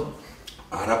ნამდვილად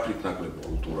არაფრით ნაკლები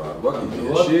კულტურა არ გვაქვს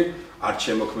იმაში არ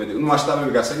შემოქმედი. ნუ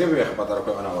მასშტაბები გასაგებია ხა პატარა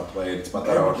ქვეყანა ვართ, ერიც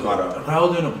პატარა ვართ, მაგრამ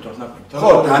რაოდენობით ვართ ნაკლები. ხო,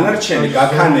 დანარჩენი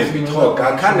გაქანებით, ხო,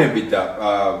 გაქანებით და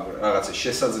რაღაცა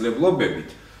შესაძლებლობებით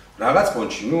რაღაც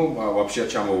პონჩი, ნუ ვაფშე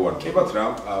ჩამოვარკებათ რა.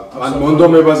 ან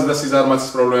მონდომებაზე და სიზარმაცის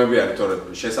პრობლემები არის, თორე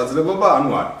შესაძლებლობა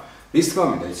ანუ არის. ის თქმა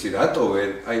მინდა იცი რატო ვერ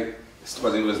აი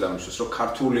სიტყვაზე ინგლისურად დამიშოს რომ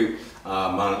ქართული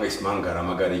ეს მანგა რა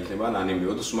მაგარი იქნება ან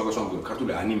ანიმეო და სულ მაგას ვამბობ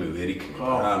ქართული ანიმე ვერ იქნება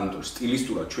რა ანუ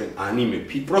სტილისტურად ჩვენ ანიმე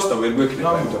პროსტა ვერ გვექნება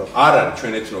იმიტომ რომ არ არის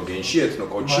ჩვენ ეთნოგენში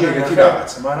ეთნოკოდში ეგეთი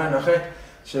რაღაცა მაგრამ ნახე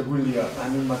შეგვიძლია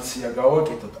ანიმაცია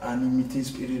გავაკეთოთ, ანიმით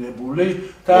ინსპირირებული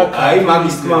და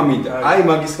მაგის თქმა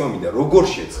მინდა, როგორ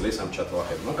შეძლეს ამ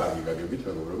ჩათლახებმა, კარგი გაგებით,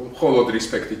 მეგობრებო, მხოლოდ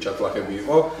რესპექტით ჩათლახები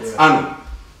იყო. ანუ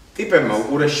ტიპებმა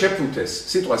უყურეს შეფუთეს,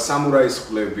 სიტყვა სამურაის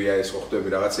ხლებია ეს ხვდები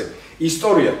რაღაცები.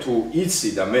 ისტორია თუ იცი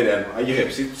და მე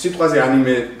აიღებს სიტყვაზე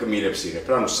ანიმე გმირებს იღებ,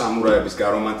 რა, ანუ სამურაების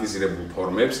გარომანტიზირებულ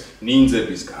ფორმებს,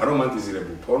 ნინძების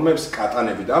გარომანტიზირებულ ფორმებს,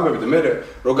 კატანები და ამბები და მე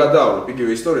რო გადაავლებ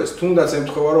იგივე ისტორიას, თუნდაც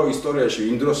ემთხვევა რომ ისტორიაში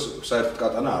იმ დროს საერთოდ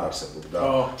კატანა არ არსებობდა.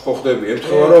 ხო ხვდები,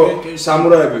 ემთხვევა რომ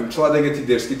სამურაები მთლად ეგეთი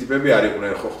დერსკი ტიპები არ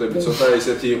იყვნენ, ხო ხვდები, ცოტა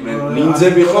ისეთი იყვნენ,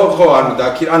 ნინძები ხო, ანუ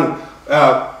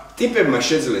ტიპებმა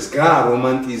შეძლეს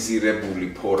გარომანტიზირებული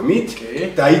ფორმით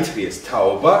დაითრიეს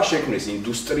თაობა, შექმნეს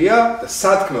ინდუსტრია და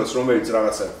სათქმელს, რომელიც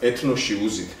რაღაცა ეთნოში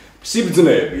უზით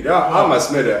სიბრძნეები რა, ამას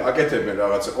მე აკეთებენ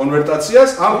რაღაცა კონვერტაციას,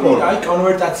 ამ ფორმით. აი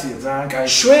კონვერტაცია ძალიან კაი.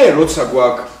 ჩვენ როცა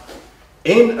გვაქვს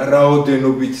n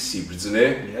რაოდენობით სიბრძნე,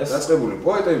 დაწყებული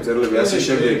პოეტები, მწერლები ასე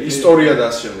შემდეგ, ისტორია და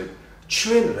ასე შემდეგ.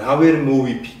 ჩვენ რა ვერ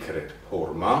მოვიფიქრეთ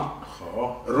ფორმა,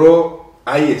 რომ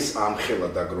აი ეს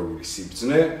ამხელა დაგროვილი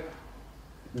სიბრძნე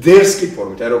დერსკი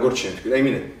ფორმით, აი როგორც შენ თქვი, აი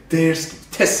მინე დერსკი,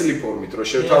 თესლი ფორმით რო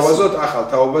შევთავაზოთ ახალ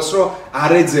თაობას, რომ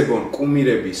არ ეძებონ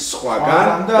კუმირების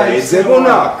სხვაგან და ეძებონ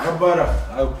აქ. აბარა,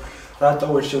 რატო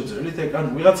ვერ შევძრელით ეგ, ანუ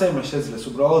ვიღაცა იმას შეძლეს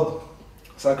უბრალოდ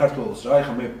საქართველოს რა,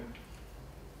 ეხლა მე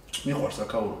მიყვარს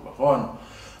აქაურობა, ხო, ანუ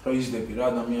რომ იზრდები რა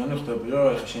ადამიანი, ხვდები რომ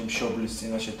ეხლა შენ მშობლის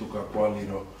წინაშე თუ გაგვალი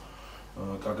რომ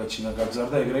გაგაჩინა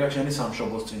გაგზარდა, ეგრე შენი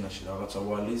სამშობლოს წინაშე რაღაცა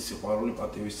ვალი, სიყვარული,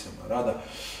 პატივისცემა რა და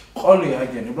ყოლი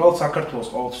აგენი, უბრალოდ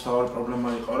საქართველოს ყოველთვის თავი პრობლემა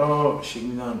იყო, რომ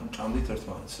შიგნიდან ჭამდით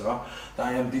ერთმანეთს რა. და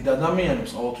აი ამ დიდ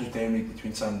ადამიანებს ყოველთვის დევნიდით,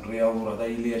 ვინც ან რეალურად და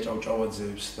ილია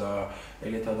ჭავჭავაძეებს და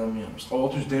ეგეთ ადამიანებს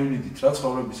ყოველთვის დევნიდით რა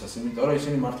ცხოვრებისას, იმიტომ რომ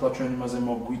ისინი მართლა ჩვენ იმაზე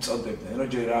მოგვიწოდებდნენ, რომ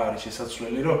ჯერ რა არის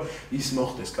შესაძლებელი, რომ ის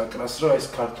მოხდეს კაკრას, რომ ეს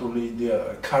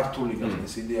ქართული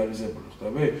გახდეს იდეალიზებული,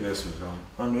 ხვდები?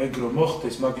 ანუ ეგ რომ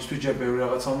მოხდეს, მაგისთვის ჯერ ბევრი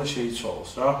რაღაცა უნდა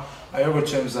შეიცვალოს რა. აი როგორც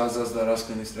ჩემ ზაზას და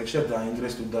რასკენის ტრეკში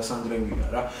დაინგრეს თუ დასანგრევია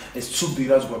რა. ეს ცუდი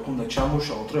რაც გვაქვს უნდა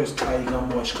ჩამოვშალოთ, რომ ეს კაი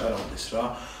გამოაშკარავდეს რა.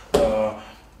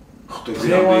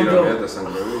 ხდება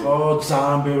დასანგრევი? ხო,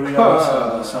 ძალიან ბევრი რაღაცაა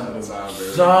დასანგრევი.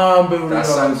 ძალიან ბევრი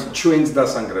რაღაცა. ჩვენს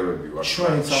დასანგრევები ვარ.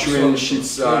 ჩვენშიც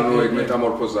ანუ ეგ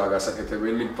მეტამორფოზაა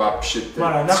გასაკეთებელი, ვაფშე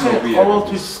მაგრამ ნახე,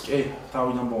 ყოველთვის კი,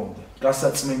 თავიდან ბოლომდე.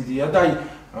 გასაწმენდია და აი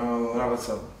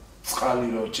რაღაცა წყალი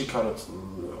რო ჭიქარო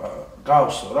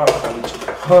გავსო რა, ახალი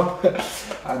ჭიქა.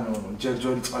 ანუ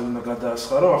ჯერჯორი წყალი უნდა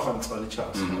გადაასხარო, ახალი წყალი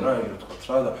ჩაასხარო რა, ეგრე ვთქვათ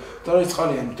რა და თორე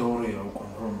წყალი ამ დორია უკვე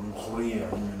რომ ღვრია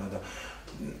იმენა და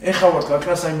ეხლა ვარ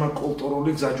გაკრას აი მაგ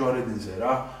კულტურული გზაჯვარედინზე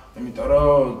რა. იმიტომ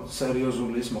რომ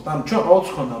სერიოზული ის მოხდა. ანუ ჩვენ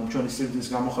ყოველთვის ხონდა ჩვენი სიბრძნის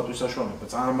გამოხატვის საშუალება,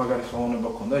 ძალიან მაგარი ხელოვნება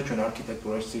ქონდა ჩვენ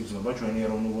არქიტექტურაში სიბრძნება, ჩვენი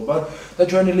ეროვნულობა და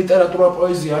ჩვენი ლიტერატურა,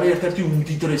 პოეზია არის ერთ-ერთი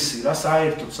უმდიდრესი რა,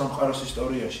 საერთოდ სამყაროს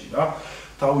ისტორიაში რა.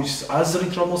 თავის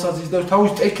აზრით რომელსაც იზრდებს,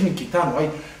 თავის ტექნიკით, ანუ აი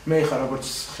მე ხარ როგორც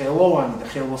ხელოვანი და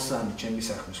ხელოსანი ჩემი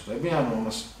საქმის ხდები, ანუ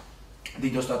ამას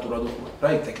დიდო სტატურად უყურებ. რა,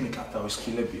 აი ტექნიკა თავის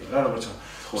ხილებია რა, როგორც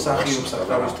მსახიობს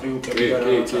თავის ტრიუკები და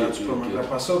რაღაც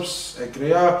პრომაგრაფასობს,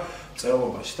 ეგრეა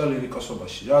წერლობაში და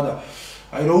ლირიკოსობაში რა და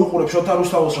აი რო უყურებ შოთა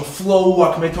რუსთაველს რომ flow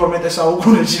აქვს მე-12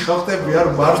 საუკუნეში ხახტები არ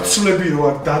მარცვლები რო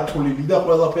აქვს დათვლილი და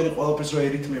ყველაფერს რო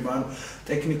ერითმება, ანუ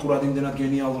ტექნიკურად იმდენად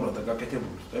გენიალურად და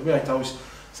გაკეთებული ხდები, აი თავის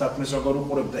საქმეს როგორ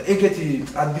უყურებ და ეგეთი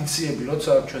ტრადიციები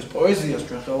როცა ჩვენს პოეზიას,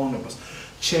 ჩვენ ხელოვნებას,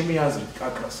 ჩემი აზრით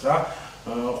კაკრას რა,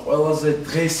 ყველაზე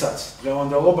დღესაც,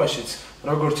 დღევანდელობაშიც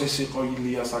როგორც ეს იყო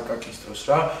ილიას აკაკის დროს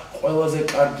რა, ყველაზე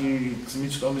კარგი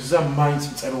მიცდომისა მაინც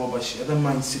მწერლობაშია და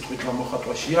მაინც სიტყვით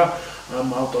გამოხატვაშია ამ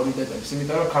ავტორიტეტების,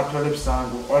 იმიტომ რომ ქართველებს ძალიან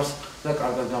გვყვარს და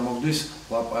კარგად გამოგდის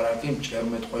ლაპარაკი,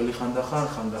 მჭერმეტყველი ხანდახან,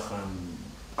 ხანდახან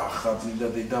ახაბლი და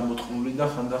დედამოწყნული და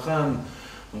ხანდახან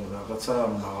რაღაცა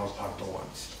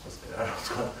მაღალფართოვანი სიტყვაზე რა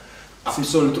ვთქვა.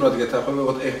 აბსოლუტურად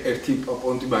გეთახმებოდ ერთი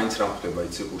პონტი მაინც რა ხდება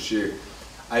იცეულში.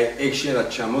 აი ეგ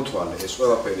შეიძლება ჩამოთვალე, ეს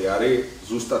ყველაფერი არის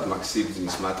ზუსტად მაგ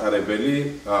სიბრძნის მატარებელი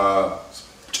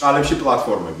ჭალებში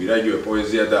პლატფორმები რა, იგივე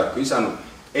პოეზია და ის, ანუ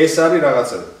ეს არის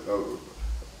რაღაცა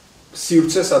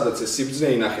სივრცე, სადაც ეს სიბრძნე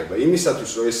ინახება.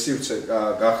 იმისათვის რომ ეს სივრცე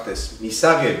გახდეს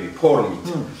მისაღები ფორმით,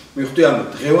 მივხვდი, ანუ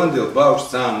დღევანდელ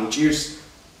ბავშვს ძალიან უჭირს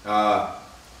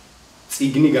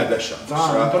წიგნი გადაშახვას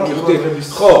რა.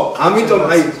 ხო, ამიტომ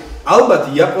აი ალბათ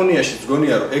იაპონიაშიც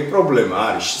გონია რომ ეგ პრობლემა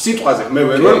არის. სიტყვაზე მე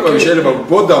ვერ ვერკვევი, შეიძლება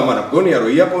ბოდავ, მაგრამ გონია რომ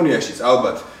იაპონიაშიც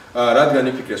ალბათ რადგან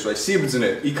იფიქრეს, რომ აი სიბრძნე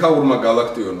იქაურმა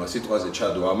galaktionმა სიტყვაზე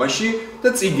ჩადო ამაში და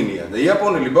წიგნია და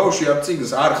იაპონელი ბავშვი ამ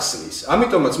წიგნს არ ხსნის.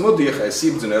 ამიტომაც მოდი ახლა ეს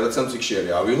სიბრძნე რაც ამ წიგნში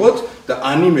არის ავიღოთ და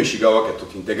ანიმეში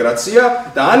გავაკეთოთ ინტეგრაცია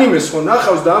და ანიმეს ხო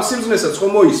ნახავს და ამ სიბრძნესაც ხო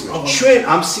მოისმენს. ჩვენ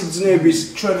ამ სიბრძნეების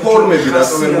ფორმები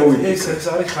რატომ ვერ მოვიფიქრეთ? ეს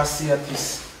არის ხასიათის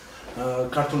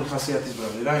ქართული ხასიათის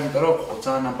ბრალი რა, იმიტომ რომ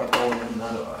ძალიან ამპარტავანი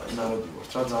ნაროდი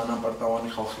ვართ, რა ძალიან ამპარტავანი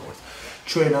ხალხი ვართ.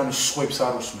 ჩვენ ანუ სხვებს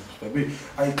არ უსმენთ, ხდები?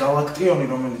 აი გალაქტიონი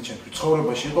რომელიც ჩემთვის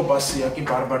ცხოვრებაში იყო ბასიაკი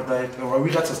ბარბარ დაერტყევა,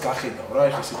 ვიღაცას გახედავ რა,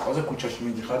 ეხა სიტყვაზე ქუჩაში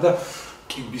მიდიხარ და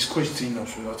კიბის ქვეშ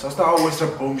წინავს ვიღაცას და აუ ეს რა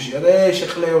ბომჟია და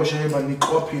შეყლეო შეიძლება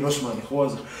ნიკო ფიროსმანი ხო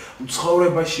აზრ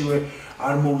ცხოვრებაშივე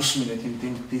არ მოусმინეთ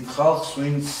იმ დიდ ხალხს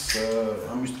ვინც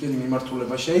ამის თქვენ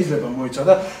მიმართულება შეიძლება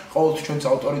მოიცადა ყოველთვის ჩვენს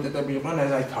ავტორიტეტები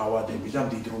იყვნენ აი თავადები და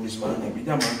მდიდრული ზმანები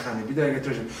და მანქანები და ეგეთ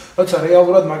რეჟიმი როცა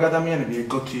რეალურად მაგ ადამიანები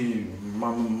ეგოთი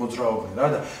მოძრაობენ რა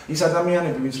და ის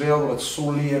ადამიანები ვინც რეალურად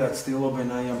სულიერად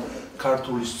ცდილობენ აი ამ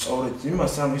ქართული სწორედ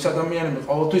იმას ანუ ის ადამიანები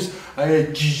ყოველთვის აი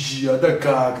ჯიჟია და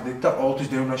გააგდეთ და ყოველთვის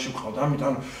დევნაში ვყავთ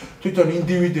ამიტომ თვითონ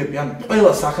ინდივიდები ან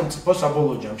ყველა სახელმწიფო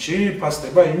საბოლოო ჯამში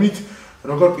ფასდება იმით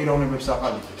როგორ პიროვნებებს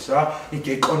აყალიბებს რა იქ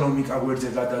ეკონომიკა გვერდზე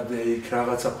გადადე იქ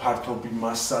რაღაცა ფართობი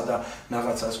მასა და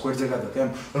რაღაცას გვერდზე გადადე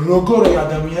ან როგორ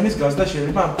ადამიანის გაზდა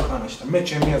შეიძლება ამ ქვეყანაში და მე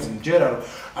ჩემი აზრით ჯერა რომ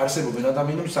არსებობენ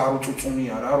ადამიანებს არ უწუწუნი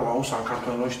არა რომ აუ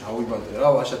საქართველოში დავიბადე რა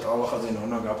ლაშა ტალახაძე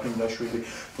ნონა გაფრინდაშვილი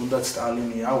თუნდაც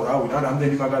სტალინი აუ რავი რა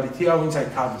რამდენი მაგალითია ვინც აი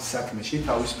თავის საქმეში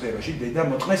თავის სფეროში დედა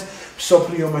მოწყნეს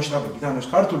მსოფლიო მასშტაბებით ანუ ეს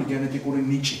ქართული გენეტიკური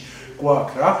ნიჭი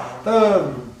გვაქვს რა და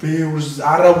ბევრ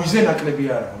არავიზე ნაკლები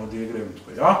არა მოდი ეგრევე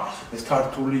ვთქვი რა ეს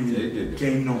ქართული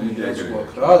გენომი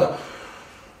გვაქვს რა და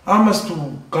ამას თუ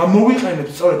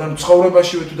გამოვიყენებთ სწორედ ანუ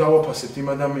ცხოვრებაშივე თუ დავაფასებთ იმ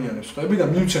ადამიანებს ხები და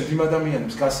მივცემთ იმ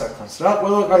ადამიანებს გასართანს რა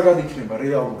ყველა კარგად იქნება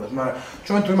რეალურად მაგრამ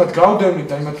ჩვენ თუ იმათ გავდევნით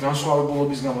და იმათ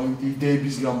განსხვავებულობის გამო იმით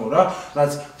იდეების გამო რა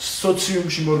რაც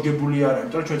სოციუმში მორგებული არა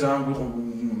იმიტომ რომ ჩვენ ძალიან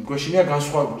გვეშინია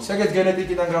განსხვავებული ეგეთ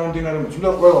გენეტიკიდან გამომდინარე უნდა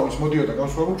ყველა ის მოდიოდა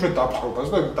განსხვავებული ჩვენ დაფრთხობას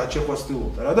და დაჩეხვას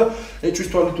ცდილობდა რა და ეჭვის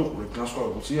თვალით უყურებთ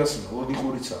განსხვავებულს იასნა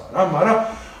ლოგიკურიცაა რა მაგრამ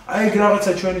აი ეგ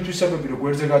რაღაცა ჩვენი თვისებები რო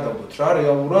გვერდზე გადავდოთ რა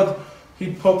რეალურად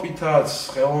ჰიპ-ჰოპითაც,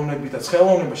 ხელოვნებითაც,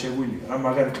 ხელოვნება შეგვიძლია რა,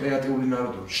 მაგარი კრეატიული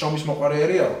ნაროდი, შრომის მოყარე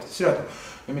არიან, ისი რატო?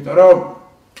 იმიტომ რომ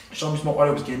შრომის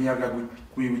მოყარეობის გენი არ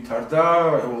გაგვივითარდა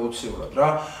ევოლუციურად რა.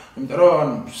 იმიტომ რომ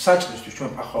საჭმისთვის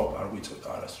ჩვენ პახაობა არ გვიწევდა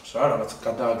არასდროს რა, რაღაც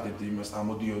გადააგდებდი იმას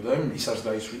ამოდიოდა, ისარს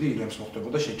გაისვიდი, ირემს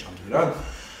მოხდებოდა შეჭამდი რა.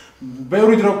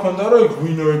 ბევრი დრო გქონდა რომ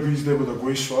გვინოები იზრდებოდა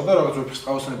გვესვა და რაღაც ვეფხის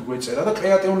ყავსანები გვეწერა და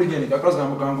კრეატიული გენი გაკრას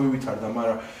გამოგვივითარდა,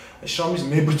 მაგრამ შრომის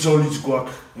მებრძოლიც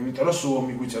გვაქვს, იმიტომ რომ სულ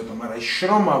მიგვიწევდა, მაგრამ ეს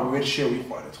შრომა ვერ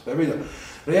შევიყვარეთ, ხდები და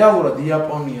რეალურად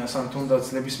იაპონიას ან თუნდაც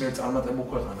ნებისმიერ წარმატებულ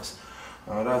ქვეყანას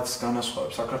რაც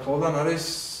განასხვავებს საქართველოდან არის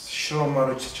შრომა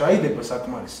როცა ჩაიდება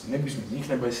საკმარისი, ნებისმიერ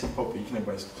იქნება ეს ჰიპ-ჰოპი, იქნება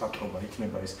ეს მხატვრობა,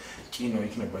 იქნება ეს კინო,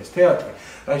 იქნება ეს თეატრი,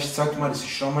 რასაც საკმარისი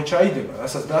შრომა ჩაიდება,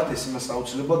 რასაც დათეს იმას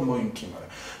აუცილებლად მოიმკი,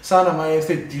 მაგრამ სანამ აი ეს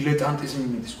დილეტანტიზმი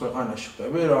მიდის ქვეყანაში,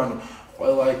 ხდები რა, ანუ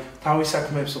ყველა აი თავის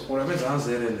საქმეებს უყურებენ ძალიან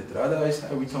ზერელედ რა და ეს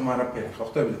ვითომ არაფერი ხო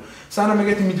ხდები და სანამ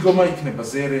ეგეთი მიდგომა იქნება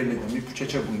ზერელედ და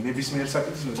მიფუჩეჩებული ნებისმიერ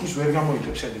საკითხზე ის ვერ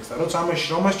გამოიწევს შედეგს და როცა ამას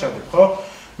შრომას ჩადებ ხო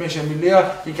მე შემიძლია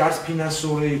იქ არც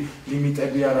ფინანსური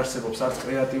ლიმიტები არ არსებობს არც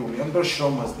კრეატიული ამიტომ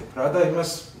შრომასდებ რა და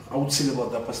იმას აუცილებლად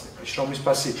დაფასდება შრომის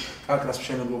ფასი კაკრას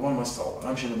მშენებლობა მასწავლა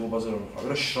რა მშენებლობაზე რომ ვიყავი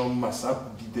რა შრომას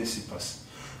აქვს დიდესი ფასი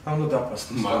ანუ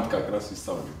დაფასდეს. მანდ კაკრას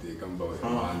ისწავლეთ ეგ ამბავი.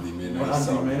 მანდი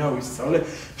ვისწავლე.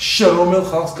 შრომელ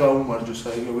ხალხს გაუმარჯოს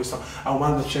აი ეს. აუ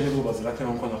მანდ შენებლობაზე რა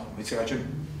თემა მქონდა ხოლმე. იცი რა ჩემ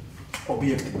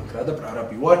ობიექტი მაქვს რა და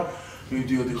პრარაბი ვარ.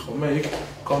 ვიდიოდი ხოლმე იქ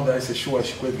კონდა ესე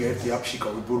შუაში კვეთი ერთი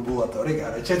აფშიკოვი ბურბულატორი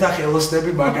გარა. ჩეთა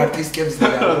ხელოსნები მაგ არტისტებს და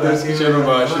ეს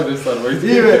შენობაში ეს არ მოიწევს.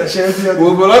 ივერა შევედიოდი.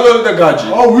 ბურბულატორი და გაჯი.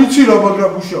 აუ ვიცი რა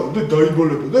მაგრამ უშავ და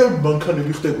დაიბოლებოდა და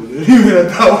მანქანები ხდებოდა. ივერა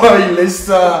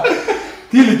დავაილესა.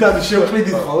 დილით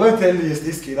შევყიდით ხოლმე თელი ეს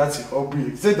დისკი რაც იყო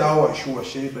ობიექტზე დავაი შუა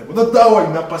შეიძლება და დავაი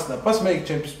ნაფას მე იქ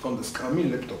ჩემთვის მქონდა სკამი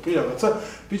ლეპტოპი რაღაცა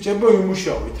ბიჭებო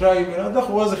იმუშავით რა იმერა და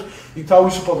ხوازე იქ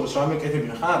თავისუფალ დროს რამე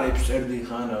კეთებინა ხან რეპს წერდი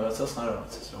ხან რაღაცას რა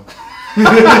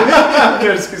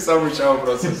კერსკი სამუშაო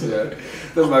პროცესი არის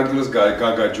და მაგდროს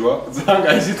გაგაჯვა ძალიან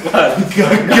კაი სიტყვა არის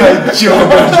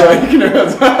გაგაჯვა იქნება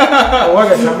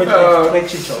ვაგა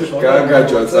სამეთრეჩი ჩავს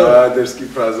გაგაჯვა ზადერსკი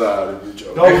ფრაზა არის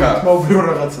ბიჭო ეხა მოვიო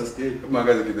რაღაცას კი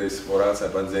მაგაზე კიდე ის ხო რაღაცა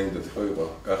პანძი ანეკდოტი ხო იყო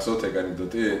გახსოვთ ეგ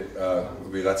ანეკდოტი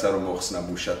ვიღაცა რომ მოხსნა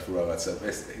მუშა თუ რაღაცა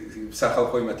ეს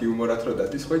სახალხო იმათ იუმორად რო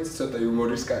დადის ხო იცი ცოტა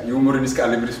იუმორინის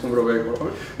კალიბრის ხუმრობა იყო ხო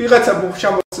ვიღაცა მუშა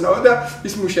მოხსნაო და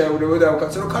ის მუშა ეუბნებოდა ამ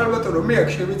კაცს რომ ქალბატონო მე აქ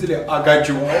შემიძლია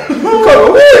აგაჯვაო ქალო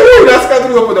რას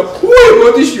კადრუობდა უი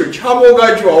მოდიშიო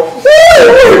ჩამოგაჯვაო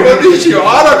უი მოდიშიო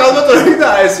არა ქალბატონო და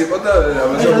ეს იყო და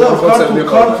ამაზე კონცერტი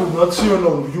იყო ქართულ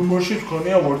ნაციონალურ იუმორში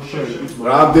თქვენია ვორდშეპი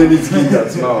რამდენიც გინდა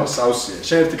ძმაო სავსეა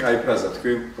შენ ერთი კაი ფრაზა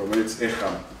თქვი რომელიც ეხა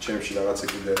ჩემში რაღაცა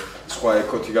კიდე სხვა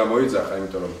ეკოთი გამოიძახა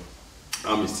იმიტომ რომ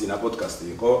ამის წინა პოდკასტი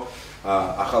იყო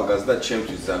ახალგაზრდა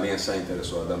ჩემთვის ძალიან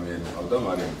საინტერესო ადამიანი ყავდა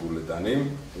მარიამ გულედანი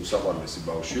უსაყვარლესი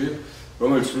ბავშვი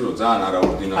რომელიც ვთქვი, ძალიან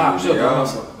არაორდინალურია.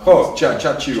 ხო,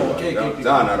 ჩატში როა,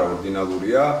 ძალიან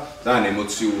არაორდინალურია, ძალიან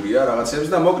ემოციურია რაღაცებს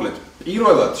და მოკლედ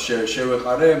პირველად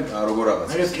შევეყარე როგორ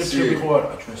რაღაცა. ეს კითხები ხო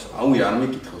არა ჩვენს. აუ, არ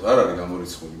მეკითხოთ, არ არის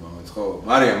გამორიცხული მამაც, ხო?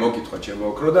 მარია მოკითხვა ჩემო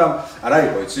ოქრო და არა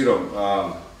იყო იცი რომ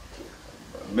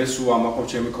მე სულ ამაყობ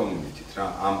ჩემი კომუნიტით რა,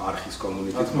 ამ არხის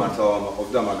კომუნიტით მართლა ამაყობ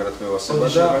და მაგრამ მე ვასება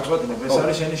და ეს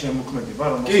არის შენი შემოქმედება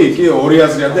რომ კი, ორი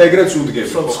აზრია და ეგრეც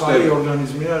უდგები, ხო ხდება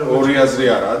ორგანიზმია რა. ორი აზრი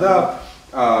არა და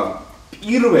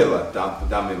პირველად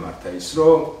დამემართა ის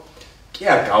რომ კი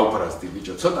არ გავბრაზდი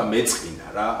ბიჭო, ცოტა მეწყინა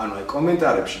რა, ანუ აი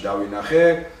კომენტარებში დავინახე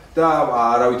და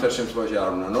არავითარ შემთხვევაში არ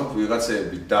უნანო,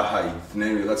 ვიღაცები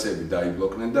დაჰაიდნენ, ვიღაცები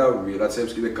დაიბლოკნენ და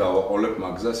ვიღაცებს კიდე გავაყოლებ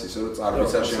მაგზას ისე რომ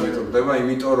წარბიც არ შემეწყვეტება,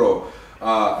 იმიტომ რომ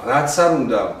რაც არ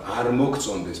უნდა არ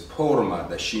მოგწონდეს ფორმა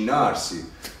და შინაარსი,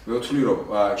 მე ვთვლი რომ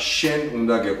შენ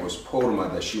უნდა გეყოს ფორმა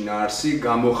და შინაარსი,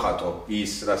 გამოხატო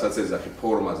ის, რასაც ეძახი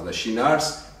ფორმას და შინაარს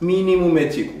მინიმუმ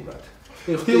ეთიკურად.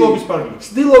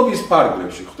 ცდილობის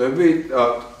ფარგლებში ხვდები,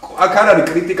 აქ არ არის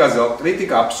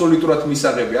კრიტიკა აბსოლუტურად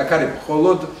მისაღები, აქ არის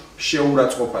მხოლოდ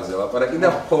შეურაცხყოფაზე ლაპარაკი და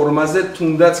ფორმაზე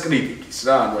თუნდაც კრიტიკის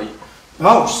რა, ანუ აი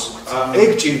ბავშვს ეგ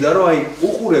ჭირდა რომ აი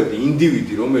უყურებდი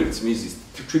ინდივიდი რომელიც მიზის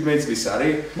 17 წლის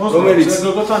არის, რომელიც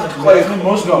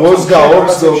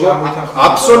მოზგაობს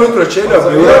აბსოლუტურად შეიძლება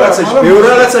ბევრ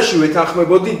რაღაცაში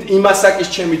ვეთანხმებოდი, იმასაკის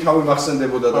ჩემი თავი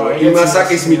მახსენდებოდა და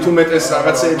იმასაკის მით უმეტეს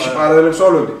რაღაცეებში პარალელებს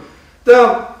ვავლევდი. და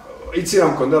იცი რა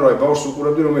მქონდა რომ აი ბავშვს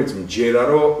უყურებდი რომელიც მჯერა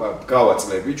რომ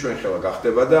გავაწლები ჩვენ ხელა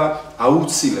გახდება და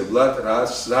აუცილებლად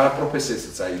რა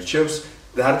პროფესიასაც აირჩევს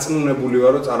დარწმუნებული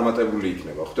ვარ რომ წარმატებული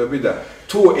იქნება ხვდები და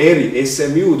თუ ერი ესე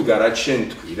მიუდგა რაც შენ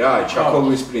თქვი რა აი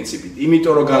ჩაქოლვის პრინციპით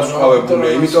იმიტომ რომ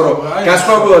განსხვავებულია იმიტომ რომ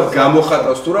განსხვავებულად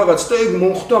გამოხატავს თუ რაღაც და ეგ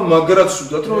მომხდა მაგრად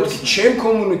სუდად რომ მეთქი ჩემ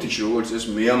კომუნიტიში როგორც ეს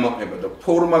მე ამაყება და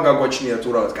ფორმა გაგვაჩნია თუ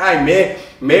რაღაც კაი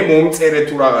მე მომწერე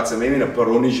თუ რაღაცა მე მენა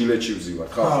ბრონიჟილეთში ვზივარ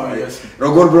ხო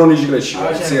როგორ ბრონიჟილეთში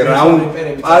ვარ იცი რაუნდ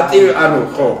პატი ანუ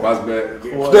ხო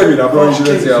ხვდები რა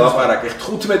ბრონიჟილეთზე ალაპარაკი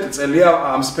 15 წელია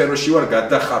ამ სფეროში ვარ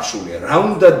გადახარშული რა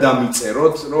უნდა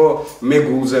დამიწეროთ რომ მე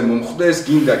გულზე მომხდეს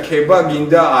გინდა ქება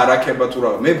გინდა არაქება თუ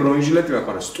რა მე ბრონიჟილეთი მაქვს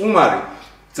მაგრამ სტუმარი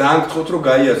ძალიან გთხოვთ რომ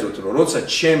გაიაზროთ რომ როცა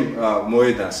ჩემ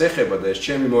მოედანს ეხება და ეს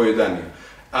ჩემი მოედანია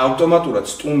ავტომატურად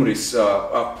სტუმრის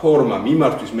ფორმა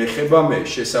მიმართვის მეხება მე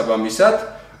შესაბამისად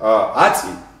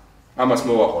აწი ამას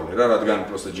მოვაყოლე რა რადგან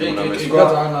პროსტა ჯიუნა მესკვა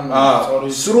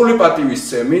სრული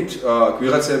პატივისცემით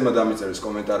ვიღაცებმა დამიწერეს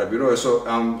კომენტარები რომ ესო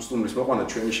ამ სტუმრის მოყვანა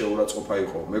ჩვენი შეურაცხყოფა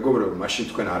იყო მეგობრებო მაშინ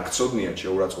თქვენ არ გწოდნიათ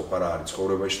შეურაცხყოფა რა არის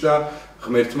ცხოვრებაში და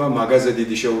ღმერთმა მაგაზე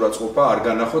დიდი შეურაცხყოფა არ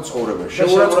განახოთ ცხოვრებაში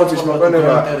შეურაცხყოფის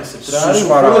მოყენება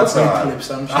სხვა რაღაცა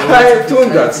აი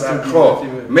თუნდაც ხო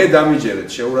მე დამიჯერეთ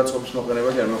შეურაცხყოფის მოყენება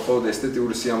კი არ მე მხოლოდ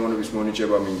ესთეტიური სიამოვნების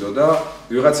მონიჭება მინდოდა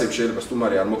ვიღაცებს შეიძლება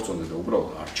სტუმარი არ მოგწონდეს და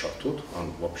უბრალოდ არ ჩართოთ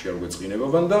ანუ ვაფშე არ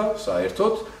გვეწყინებებან და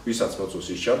საერთოდ ვისაც მოწონს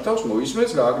ის ჩართავს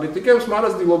მოისმენს გააკრიტიკებს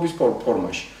მაგრამ ძილობის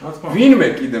ფორმაში ვინმე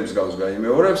კიდე მსგავს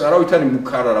გაიმეორებს არავითარი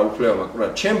მუქარა რა უფლება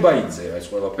მაქვს ჩემ ბაიძეა ეს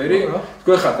ყველაფერი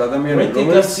თქვენ ხართ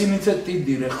ადამიანები რომელიც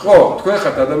ხო, თქვენ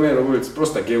ხართ ადამიანები, რომელიც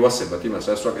პროსტა გევასებათ იმას,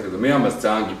 რაც ვაკეთებ და მე ამას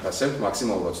ძალიან გიფასებთ,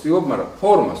 მაქსიმალურად ვცდილობ, მაგრამ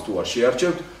ფორმას თუ არ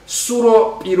შეარჩევთ, სურო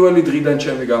პირველი დღიდან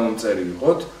ჩემი გამომწერი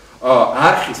ვიყოთ,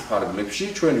 არხის ფარგლებში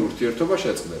ჩვენი ურთიერთობა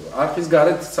შეწყდება. არხის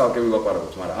გარეთ ცალკე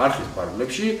ვილაპარაკოთ, მაგრამ არხის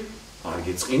ფარგლებში არ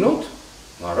გეწყინოთ,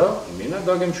 მაგრამ იმენა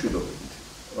დაგემშვიდობებით.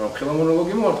 რომ ხელა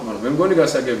მონოლოგი მოვართ, მაგრამ მე მგონი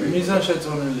გასაგებია.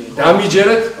 მიზანშეწონილი იყო.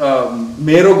 დამიჯერეთ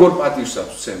მე როგორ პატივს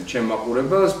ვცემ ჩემ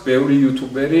მაყურებელს, ბევრი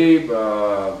იუთუბერი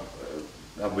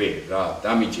რა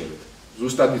დამიჯერეთ.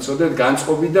 ზუსტად იცოდეთ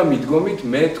განწყობი და მიდგომით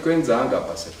მე თქვენ ძალიან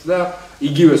გაფასებთ და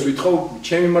იგივეს ვითხოვ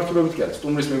ჩემი მართულობით კი არა,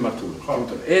 სტუმრის მიმართულებით.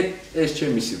 იმიტომ ეს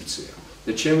ჩემი სივრცეა.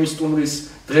 და ჩემი სტუმრის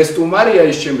დღეს სტუმარია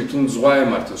ის ჩემი თუნ ზღვა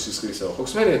ემართოს სისხლისა. ხო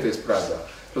ხსმენიათ ეს ფრაზა?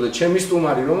 და ჩემი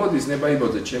სტუმარი რომ მოდის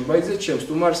ნებაიბოძე ჩემ ბაიძე ჩემ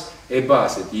სტუმარს ება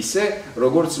ასეთ ისე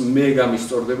როგორც მე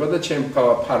გამისწორდება და ჩემ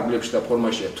ფარგლებში და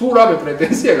ფორმაშია. თუ რამე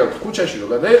პრეტენზია გაქვს ქუჩაში რომ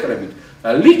გადაეყრებით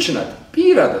ლიჩნად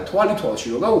პირადად თვალითვალში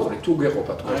რომ გაუხრით თუ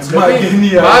გეყოფათ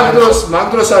მაგ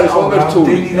დროს არის ხოლმე რთული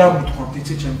დენი რა მithქვამთ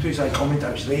იცი ჩემთვის აი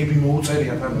კომენტარებში რეები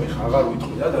მოუწერიათ ანუ ეხა აღარ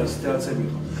ვიტყვი და ეს სიტუაციები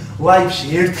იყო ლაივში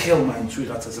ერთხელ მაინც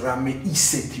ვიღაცას რამე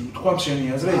ისეთი უთქვამ შენი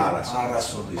აზრი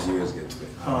არასოდეს ის გეტყვი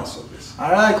არასოდეს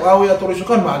არა კლავიატურის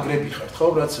უკან მაგრები ხართ ხო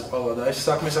რაც ყველა და ეს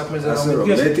საქმეზე რა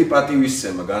მოგიეს მეტი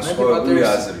პატივისცემა განსხვავებული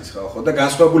აზრის ხო და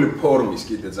განსხვავებული ფორმის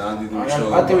კიდე ძალიან დიდი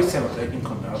მნიშვნელობა პატივისცემა და ეგ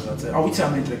მქონდა რაღაცა ავიცი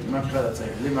ამ ინტერნეტი მაგ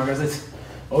გადაწერილი მაგაზეც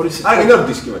ორი აი კიდევ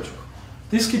დისკი მაჩვენე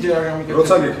დისკი ჯერ არ გამიგეთ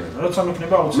როცა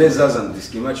მიქნება აუცილებლად მე ზაზან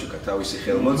დისკი მაჩვენე თავისი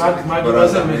ხელმოწერა მაგ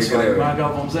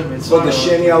ალბომზე მეც ხო და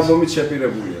შენი ალბომით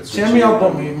შეპირებულია ჩემი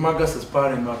ალბომი მაგასაც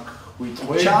ბარე მაგ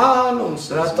ვიტყვი. ჩანონს.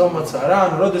 რატომაც არა,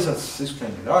 ანუ როდესაც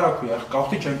სისხლენი რა ქვია,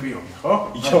 გავხდი ჩემპიონი, ხო?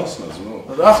 იჩოსნას ნუ.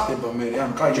 რა ხდება მე,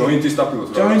 ანუ კაი. ჯოინტის დაფილოთ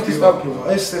რა. ჯოინტის დაფილო.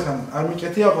 ეს ახლა არ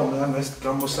მიკეთია ხოლმე, ანუ ეს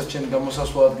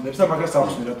გამოსასვლელ ადგილებს და მაგას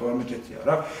ახსნი რატო არ მიკეთია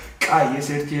რა. კაი, ეს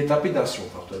ერთი ეტაპი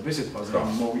დასრულდა, ხვდები, სიტყვაზე რა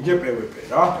მოვიგე PvP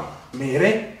რა. მერე,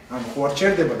 ანუ ხო არ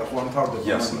ჩერდება და ხო არ მთავრდება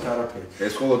მაგით არაფერი.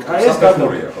 ეს ხოლოდ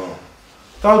საფეხურია, ხო?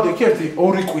 დავდექი ერთი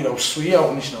ორი კვირა ვსვი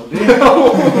აღნიშნავდი.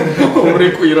 ორი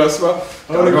კვირას ვა.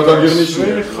 გადაგირნიშნე.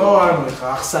 ხო, ანუ ხა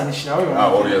აღსანიშნავი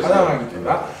მაგით. და მაგით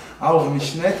რა.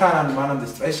 აღნიშნე, თან ანუ მანამდე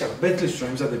სტრესი აქვს, ბეთლის რომ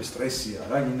იმზადების სტრესია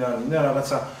რა, გინდა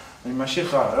რაღაცა იმაში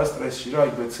ხარ რა, სტრესში რა,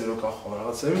 იგეცე რო გახვალ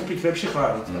რაღაცები, ფიქრებში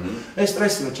ხარ იცი. ეს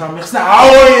სტრესი რო ჩამეხსნა,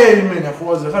 აოე იმენა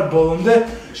ხუაზე ხარ ბოლომდე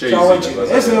ჩავაჭირე.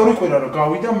 ეს მეორე კვირა რო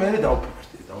გავიდა, მე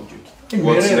დავფიქრდი, დავჯექი.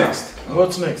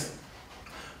 What's next?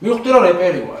 მივხვდი რომ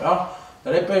რეპერი ვარ რა.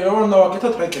 რეპერი რომ დავაკეთო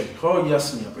ტრეკები, ხო?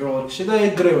 იასმია პირველ რიგში და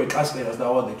ეგრევე კასპერას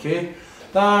დავადექი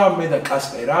და მე და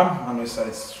კასპერამ, ანუ ეს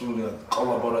არის სრულიად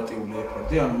კოლაბორატიული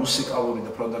ეფორტი, ანუ მუსიკალური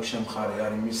და პროდაქშენ მხარე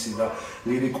არის მისი და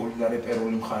ლირიკული და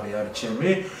რეპერული მხარე არის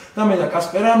ჩემი და მე და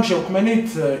კასპერამ შევქმნით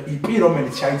EP,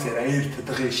 რომელიც ჩაიწერა ერთ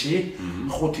დღეში,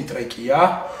 5 ტრეკია.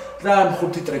 და ამ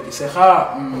 5 ტრეკის ახლა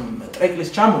ტრეკლის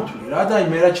ჩამოთვლი რა და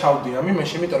მე რა ჩავდი ამ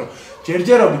იმაში, იმიტომ რომ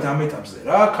ჯერჯერობით ამ ეტაპზე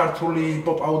რა ქართული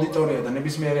პოპ აუდიტორია და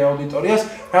ნებისმიერი აუდიტორიას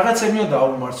რაღაცები უნდა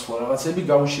დაუმარცხო, რაღაცები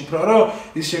გაუშიფრო, რომ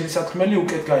ის შემისათქმელი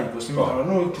უკეთ გაიგოს, იმიტომ რომ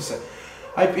ნუ ისე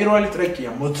აი პირველი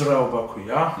ტრეკია მოძრაობა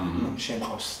ქვია,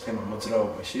 შემყავს თემა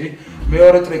მოძრაობაში.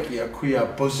 მეორე ტრეკია ქვია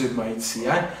ბოზებმა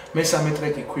იციან, მესამე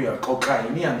ტრეკი ქვია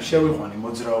კოკაინი, ანუ შევიყვანი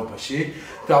მოძრაობაში,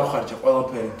 დავხარჯე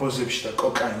ყველაფერი ბოზებში და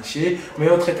კოკაინში.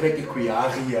 მეოთხე ტრეკი ქვია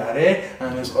აღიარე,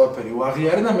 ანუ ეს ყველაფერი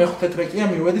ვაღიარე და მეხუთე ტრეკია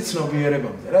მივედი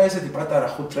ცნობიერებამდე რა. ესეთი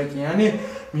პატარა 5 ტრეკიანი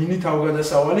მინი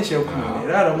თავგადასავალი შევქმნილი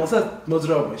რა, რომელსაც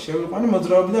მოძრაობაში შევიყვანი,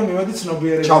 მოძრაობიდან მივედი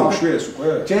ცნობიერებამდე. ჩაუშვი ეს უკვე?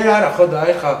 ჯერ არა, ხო და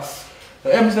ეხლა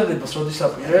ემზადებას როდის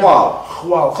აპირე?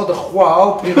 ხვალ, ხო და ხვალ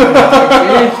პირველი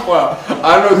ტრეკი, ხვალ.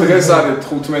 ანუ დღეს არის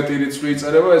 15 რიცხვი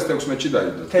იწერება, ეს 16-ში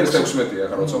დაიდო. ეს 16-ია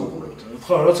ხა როცა უყურებთ.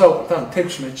 ხო, როცა უყურებთ, ან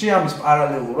 16-ში ამის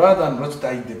პარალელურად, ან როცა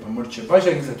დაიდება მორჩება,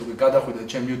 შეგიძლიათ უკვე გადახვიდეთ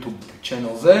ჩემ YouTube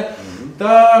channel-ზე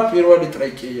და პირველი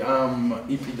ტრეკი ამ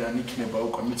EP-დან იქნება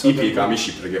უკვე მიწოდებული. EP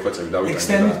გამიშიფრე, გეხვეწები დავიტანე.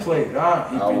 Extended play რა,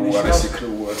 EP-ში. არა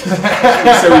სიკრეულად.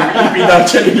 ისე EP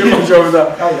დარჩენილი მომჟავდა.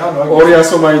 აი, ანუ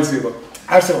 200 მაინც იყო.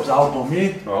 არსებობს ალბომი,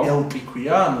 LP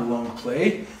ქვია, ანუ long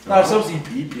play, და არსებობს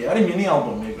EP არის მინი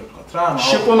ალბომი ეგრე ვთქვათ რა, ანუ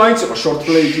შეყო მაინც იყო short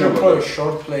play იქნება.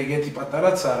 short play ეგეთი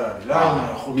პატარაც არ არის რა, ანუ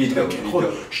ტრეკი, ხო,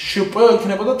 შეყო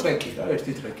იქნებოდა ტრეკი რა,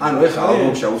 ერთი ტრეკი. ანუ ეხლა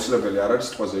ალბომში აუცილებელი არ არის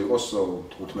სიტყვაზე იყოს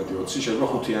 15-20, შეიძლება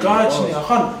 5-იანი. გააჩნია,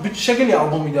 ხან შეგიძლია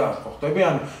ალბომი დაარქვა, ხვდები,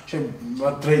 ანუ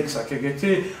Drake's აქ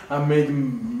ეგეთი made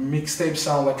mixtape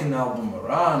sound like an album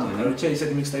რა, ანუ короче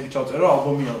ისეთი mixtape ჩავწერო,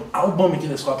 ალბომი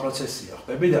კიდე სხვა პროცესია,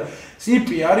 ხვდები და EP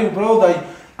არის უბრალოდ აი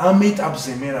ამ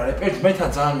ეტაპზე მე რა რეპერტ მეთა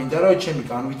ძალიან მინდა რომ ჩემი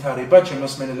განვითარება,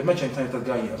 ჩემოსმენელებმა ჩემთან ერთად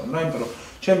გაიარონ რა, იმიტომ რომ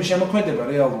ჩემი შემოქმედება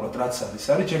რეალურად რაც არის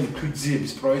ჩემი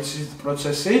თვითძიების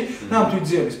პროცესი და ამ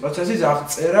თვითძიების პროცესის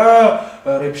აღწერა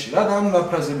რეპში რა და ამ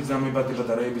ფრაზების დამებადება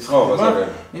და რეების ხდება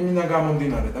იმიდან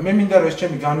გამომდინარე და მე მინდა რომ ეს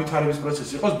ჩემი განვითარების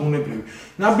პროცესი იყოს ბუნებრივი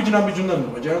ნაბიჯ უნდა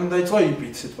მოვა ჯერ უნდა დაიწყო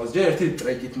EP-ით სიტყვაზე ჯერ ერთი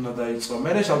ტრეკით უნდა დაიწყო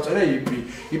მერე შევწერე EP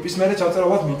EP-ის მერე შევწერე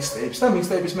ალბათ mixtapes და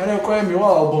mixtape-ის მერე უკვე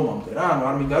მივალ ალბომამდე რა ანუ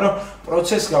არ მინდა რომ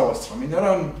პროცესს გავასწრო მინდა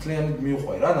რომ მთლიანად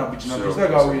მივყვე რა ნაბიჯ და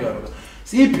გავიარო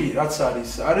EP რაც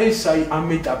არის აი ამ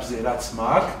ეტაპზე რაც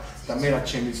მაქვს და მე რაც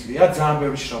შემიძლია ძალიან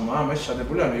ბევრი შრომაა ამას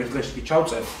შადებული ანუ ერთ დღეში კი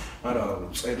ჩავწერ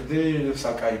მაგრამ წერდი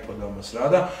საკაიფოდ ამას რა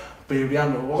და ბევრი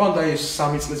ანუ ოღონდ აი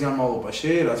 3 წლის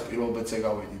განმავლობაში რაც პირველ ბეთზე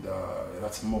გავედი და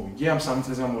რაც მოვიგი ამ 3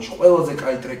 წლის განმავლობაში ყველაზე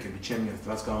კაი ტრეკები ჩემი ერთ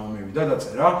რაც გამომივიდა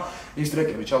დაწერა ის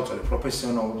ტრეკები ჩავწერე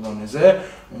პროფესიონალურ დონეზე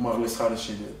უმაღლეს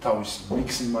ხარისხში თავის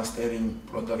mixing mastering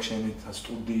production-ით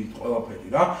სტუდიით ყველაფერი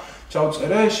რა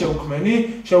ჩავწერე შევქმენი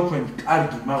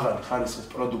კარგი მაღალი ხარისხის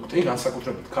პროდუქტი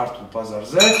განსაკუთრებით ქართულ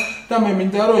ბაზარზე და მე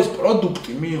მინდა რომ ეს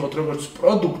პროდუქტი მიიღოთ როგორც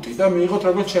პროდუქტი და მიიღოთ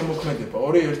როგორც შემოქმედება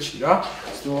ორი ერთში რა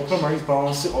ვცდილობ რომ მაგის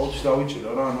ბალანსი ყოველთვის დავიჭირო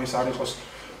რა ანუ ეს არ იყოს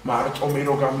მარტო მე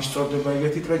რო გამისწორდება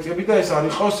ეგეთი ტრეკები და ეს არ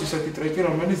იყოს ისეთი ტრეკი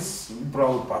რომელიც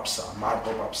უბრალოდ პაპსაა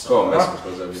მარტო პაპსაა ხო მესმის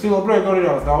ვცდილობ რომ ეგ ორი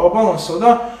რაღაც დავაბალანსო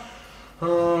და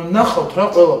ნახავთ რა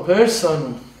ყველაფერს ანუ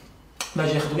და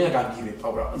შეხედვინა გაგირებ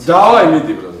რაღაც დავაი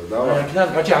მიდი ბრაზა დავაი აქედან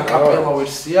კაჩი აკაპელა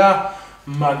ვერსია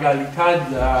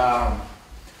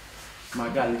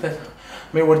მაგალითად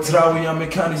მე ვარ ძრავი ამ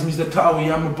მექანიზმის და თავი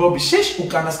ამ ბობის შეშ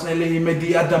უკანასკნელი იმედი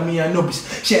ადამიანობის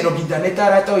შენ რო გინდა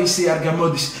ნეტარატო ისე არ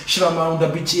გამოდის შრომა უნდა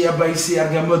ბიჭიაბა ისე არ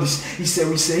გამოდის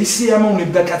ისე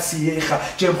ამოვნებდა კაცი ეხა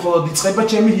ჩემ მხოლოდ იწყება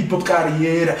ჩემი ჰიპ-ჰოპ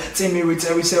კარიერა წინ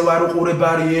მივიწევ ისე ვარ უყურე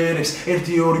ბარიერებს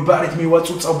 1-2 ბარით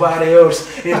მივაწუწავ ბარეორს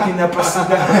ერთი ნაპასი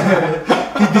და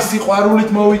დიდი სიყვარულით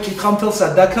მოვიკითხა მთელ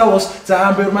სადაქალოს,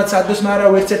 ძალიან ბევრმა ცადოს, მაგრამ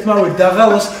ვერც ერთმა ვერ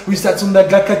დაღალოს, ვისაც უნდა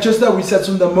გაკაჩოს და ვისაც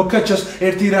უნდა მოკაჩოს,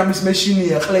 ერთი რამის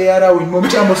მეშინია, ყლე არავინ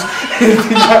მომჭამოს,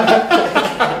 ერთი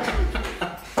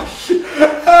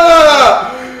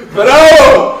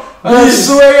Bravo!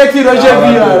 სუეგეთი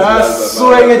როჟებია რა,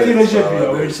 სუეგეთი როჟებია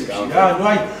ვერსიში რა, ნუ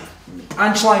აი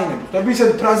punchline-ები, და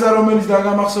ისეთი ფრაზა რომელიც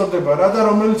დაგამახსოვრდება რა და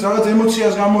რომელიც რაღაც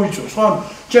ემოციას გამოიწვევს, ხო?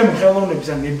 ჩემი ხელოვნების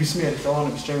ან ნებისმიერი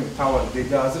ხელოვნების ჩემი თავარი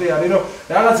დედა აზრი არის, რომ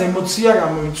რაღაც ემოცია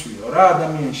გამოიწვიო რა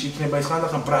ადამიანში, იქნება ის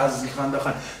ხანდახან ბრაზი,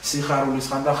 ხანდახან სიხარულის,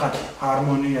 ხანდახან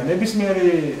ჰარმონია, ნებისმიერი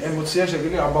ემოცია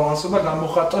შეგვიძლია აბალანსო და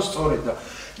გამოხატოს სწორედ და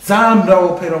ძალიან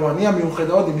მრავალფეროვანია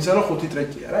მიუხედავად იმისა, რომ 5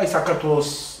 ტრეკია რა, ის საქართველოს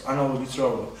ანალოგიც რა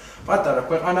ვთქვა. პატარა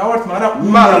ქვეყანა ვართ, მაგრამ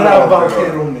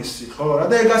მრავალფეროვნესი, ხო რა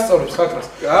და ეგ გასწორებს ხაკრას.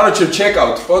 Короче,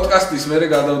 check-out პოდკასტის მერე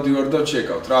გადავდივარ და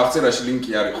check-out. რა აღწერაში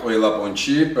ლინკი არის ყველა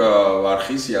პონჩი,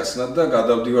 არხის იასნად და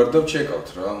გადავდივარ და check-out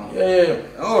რა.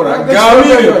 ო რა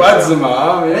გამივიდა ძმა,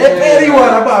 რეპერი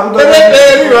ვარ აბა, არ უნდა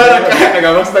რეპერი ვარ.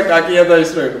 გამახსდა კაკია და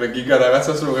ის რო ეყრე გიგა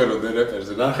რაღაცას რო ღეროდე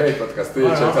რეპერზე. ნახე პოდკასტი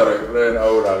ჩეთარა ეყრე,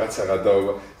 აუ რაღაცა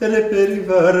გადაობა. რეპერი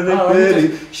ვარ, რეპერი,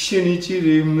 შენი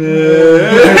ჭირიმე.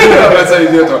 რაღაცა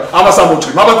იდიოტო. ამას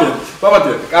ამოჭრი,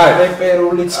 მამათია, კაი.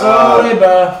 რეპერული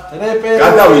ცხოვრება, რეპერი.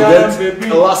 გადავიდეთ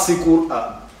კლასიკურ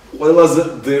ყველაზე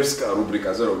დერსკა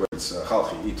რუბრიკაზე, რომელიც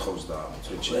ხალხი ითხოვს და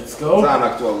წვეთში. ძალიან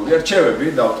აქტუალურია. რჩევები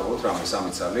დავტოვოთ რამე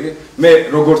 3 წალი. მე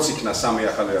როგორც იქნა 3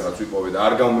 ახალი რაღაც ვიპოვე და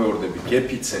არ გამეორდები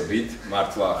გეფიცებით,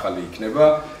 მართლა ახალი იქნება.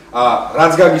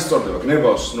 რაც გაგისწორდება,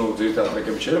 გნებავს, ნუ ძირითადად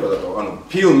ტრეკები შეიძლება დატოვო. ანუ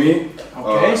ფილმი,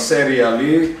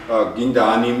 სერიალი, გინდა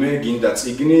ანიმე, გინდა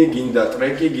წიგნი, გინდა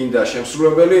ტრეკი, გინდა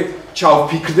შემსრულებელი,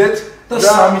 ჩავფიქრდეთ და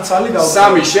 3 წალი დავტოვოთ.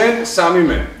 3 შენ, 3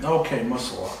 მე. ოკეი,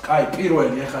 მოსულა. კაი,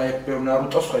 პირველი ახლა ეგ ბევრ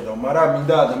ნარუტოს ხედავ, მაგრამ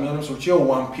მინდა ადამიანებს ურჩიო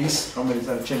One Piece, რომელიც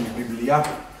არის ჩემი ბიბლია.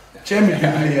 ჩემი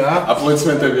ბიბლია.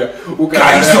 აპლოდისმენტებია.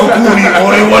 კაისოკური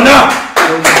ორევანა.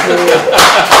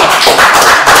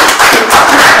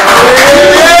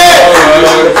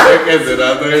 ეკეზე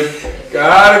რა და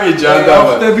კარგი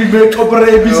ჯანდაბა. ხტები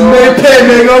მეკობრების მეფე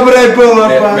მეგობრებო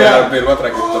აბა. მე არ ვერვა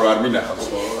ტრაკტორ არ მინახავს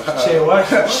ხო. შევა.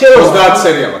 30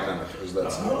 სერია მაგან 30.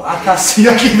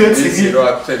 1000-ია კიდეც იგი. რო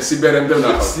სიბერემდე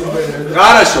ვნახავ.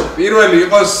 Хорошо, პირველი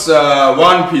იყოს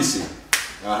One Piece.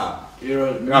 აჰა.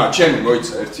 პირველი. ჩემი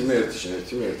მოიცა, ერთი მე, ერთი შენ,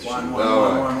 ერთი მე, ერთი შენ.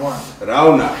 რა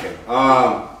ვნახე?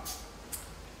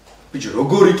 ბიჭო,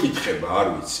 როგორი კითხება, არ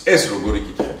ვიცი. ეს როგორი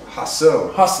კითხება?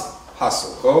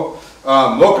 Hustle, ხო?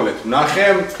 მოკლედ, ვნახე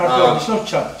ქართულში ნო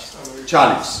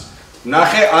ჩალენჯს.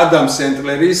 ვნახე ადამ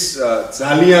სენდლერის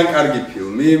ძალიან კარგი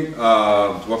ფილმი,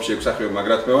 ვაფშე ექვსახევი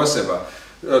მაგრად მევასება.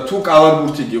 თუ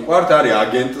კალათბურთი გიყვართ, არის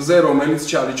აგენტზე, რომელიც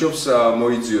ჩალიჩობს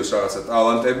მოიძიოს რაღაცა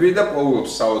ტალანტები და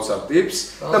პოულობს საოცარ ტიპს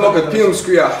და მოკლედ ფილმს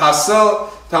ქვია Hustle,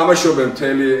 თამაშობენ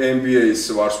მთელი NBA-ის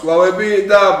ვარსკვლავები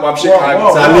და ვაფშე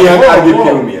ძალიან კარგი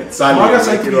ფილმია, ძალიან. მაგას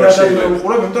აი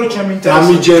ვიყურებ, იმიტომ რომ ჩემი ინტერესი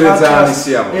დამიჯერე ძალიან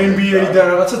ისია. NBA და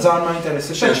რაღაცა ძალიან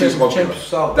მაინტერესებს და ჩემს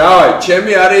დავაი,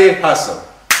 ჩემი არის Hustle.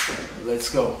 Let's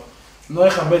go. ნუ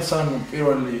ეხლა მე სანუ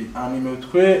პირველი ანიმე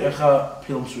ვთქვი, ეხლა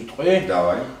ფილმს ვიტყვი.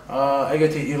 დავაი.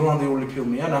 ეგეთი ირლანდიური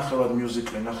ფილმია, ნახევრად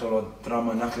მიუზიკლი, ნახევრად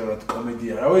დრამა, ნახევრად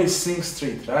კომედია, რა ვიცი, Sing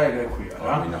Street რა, ეგრე ქვია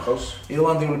რა. მინახავს.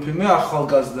 ირლანდიური ფილმია,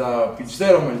 ახალგაზრდა ბიჭზე,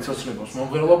 რომელიც ოცნებობს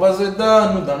მომღერლობაზე და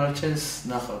ნუ დანარჩენს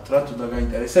ნახავთ რა, თუ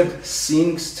დაგაინტერესებთ.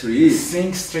 Sing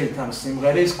Street, ანუ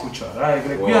სიმღერის ქუჩა რა,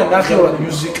 ეგრე ქვია, ნახევრად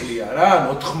მიუზიკლია რა,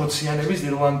 80-იანების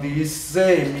ირლანდიისზე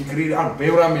ემიგრირ, ანუ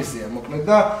ბევრ ამეზეა, მოკლედ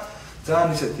და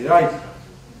ძალიან ისეთი რა, აი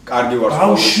კარგი ვარ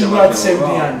ბავშვურად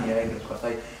სევდიანია ეგრე თქვა,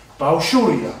 აი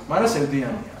ბავშვურია, მაგრამ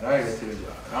სევდიანია რა, ეგეთი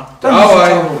რეჟია რა.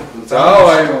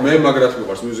 დავაი, მე მაგრად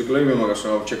მიყვარს მიუზიკლები, მე მაგას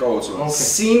ჩეკავ 20.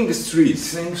 Sing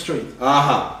Street.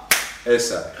 აჰა. ეს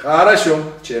არის. Хорошо,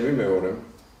 ჩემი მეორე.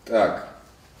 Так.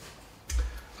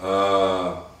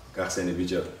 გახსენი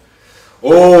ბიჭო.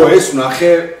 ეს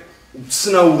ვნახე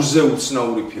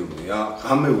უცნაური ფილმია,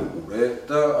 გამეუყურე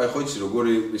და აი ხო იცი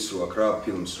როგორი ის რო აქ რა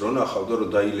ფილმს რო ნახავ და რო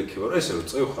დაილექება რა ესე რო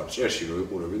წევხარ ჭერში რო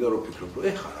იყურები და რო ფიქრობ რომ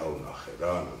ეხა რა ვნახე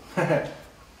რა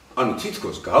ანუ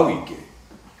თითქოს გავიგე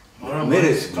მაგრამ მე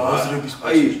გაზრების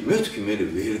აი მე თქვი მე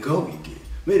ვერ გავიგე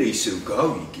მე ისევ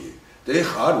გავიგე და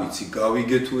ეხა არ ვიცი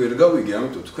გავიგე თუ ვერ გავიგე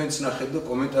ამიტომ თქვენც ნახეთ და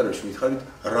კომენტარებში მითხარით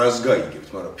რას გაიგებთ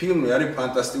მაგრამ ფილმი არის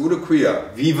ფანტასტიკური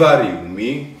ქვია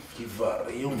ვივარიუმი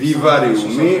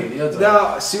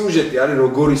და სიუჟეტი არის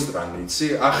როგორი სტრანი იცი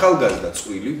ახალგაზრდა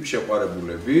წყვილი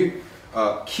შეყვარებულები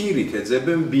ქირით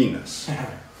ეძებენ ბინას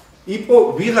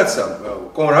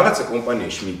რაღაცა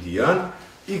კომპანიაში მიდიან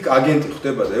იქ აგენტი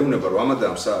ხდება და ეუბნება რომ ამ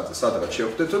ადამიანს სადღაც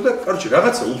შევხვდეთო და კაროჩე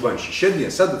რაღაცა უბანში შედიან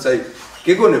სადაც აი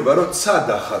გეგონება რომ ცა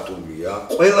დახატულია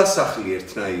ყველა სახლი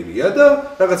ერთნაირია და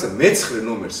რაღაცა მე-9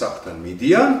 ნომერ სახლთან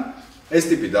მიდიან ეს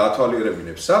ტიპი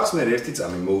დაათვალიერებინებს სახს, მე ერთი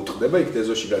წამი მოუტყდება, იქ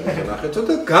დეზოში გადაგანახეთო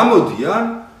და გამოდიან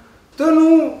და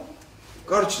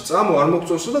კარჩი წამო არ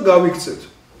მოგწონსო და გავიქცეთ.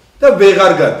 და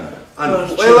ვეღარ გადიან. ანუ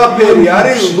ყველაფერი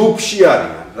არის ლუპში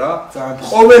არიან რა.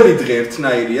 ყოველი დღე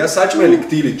ერთნაირია, საჭმელი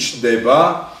გდილით ჩდება.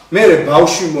 მე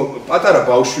პატარა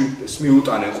ბავშვს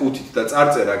მიუტანენ ყუთით და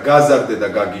წარწერა გაზარდე და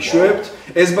გაგიშვებთ.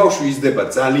 ეს ბავშვი იზრდება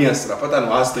ძალიან სწრაფად, ანუ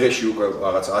 100 დღეში უკვე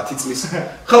რაღაც 10 წლის.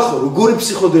 ხალხო, როგორი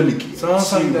ფსიქოდელი კი.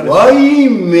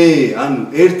 ვაიმე, ანუ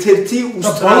ერთ-ერთი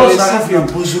უსწრაფესი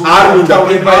არ მინდა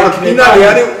ფინალი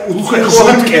არის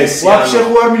უცხოეთკესი. ვაფშე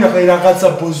ხო არ მინახე რაღაცა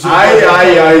ბოზო.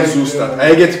 აი ზუსტად. აი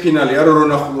ეგეთი ფინალია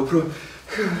რომ ნახულობ რომ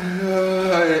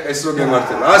ეს რო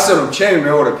გემართება. ასე რომ ჩემი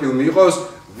მეორე ფილმი იყოს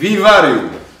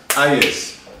ვივარიული. აი ეს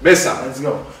მესამე. Let's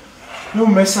go.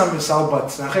 მესამეს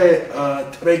ალბათ ნახე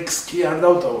ტრეკს კი არ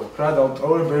დავტოვებ რა,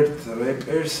 დავტოვებ ერთ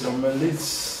რეპერს, რომელიც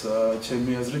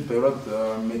ჩემი აზრით ბევრად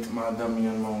მეტმა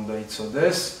ადამიანმა უნდა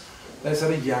იცოდეს. და ეს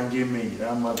არის Young M.A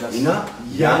რა, მაგას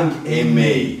Young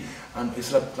M.A. ან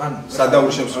ეს რა, ან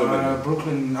სადაური შემსრულებელი.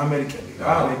 Brooklyn ამერიკელი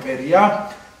რა, რეპერია,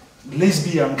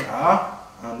 ლესბიანკაა.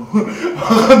 ანუ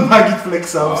მაგით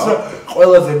ფლექსავს რა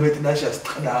ყველაზე მეტ ნაშას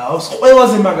ტყნავს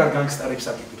ყველაზე მაგარ განგსტერებს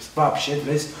აკეთებს ვაფშე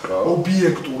დღეს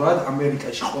ობიექტურად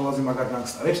ამერიკაში ყველაზე მაგარ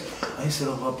განგსტერებს აი ესე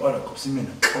რომ ლაპარაკობს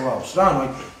იმენა კლავს რა ანუ აი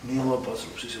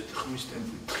ნელაპასრობს ისეთი ხმის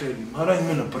ტემპი თხელი მაგრამ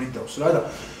იმენა ბრიდავს რა და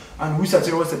ანუ ვისაც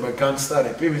ევასება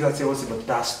განგსტერები ვისაც ევასება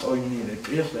დასტოინი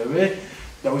რეპი ხლები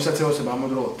და ვისაც ევასება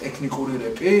ამავდროულად ტექნიკური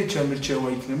რეპი ჩემი რჩევა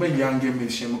იქნება Young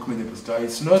M.A-ის შემოქმედებას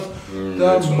გაიცნოთ და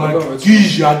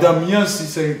მაგის ადამიანს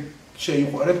ისე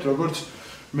შეიყვარებთ როგორც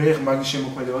მე მაგის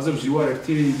შემოქმედებაზე ვზივარ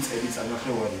ერთი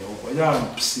წელიწადნახევარია უკვე და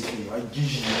ფსიქი აი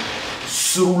გიჟი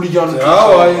სრულიად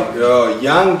აი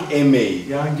Young M.A.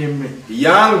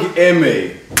 Young M.A.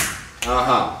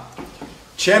 აჰა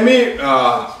ჩემი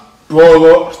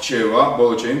ბოლო რჩევა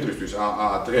ბოლო ჩემთვის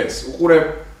დღეს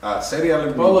უყურებ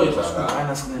სერიალები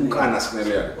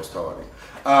უკანასკნელი არის პოსტავარი.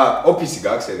 ოფისი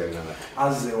გაქვს სერიალი ნანახი.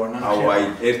 აზე ვარ ნანახი. აუ აი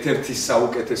ერთ-ერთი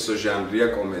საუკეთესო ჟანრია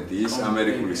კომედიის,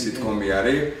 ამერიკული სიტკომი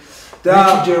არის. და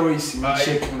Ricky Gervaisi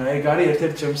შექმნა, ეგ არის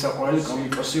ერთ-ერთი ჩემი საყვარელი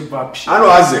კომიკოსი ვაფშე. ანუ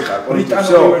აზე ხარ,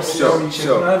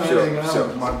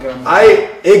 აი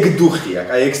ეგ დუხია,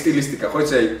 აი ეგ სტილისტიკა, ხო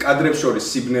იცი, აი კადრებს შორის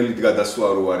სიბნელით გადასვლა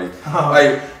რო არის. აი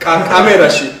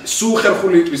კამერაში სულ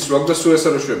ხერხული იყვის რო აქვს და სულ ესა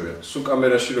რო შვებიან. სულ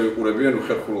კამერაში რო იყურებიან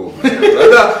უხერხულობიან რა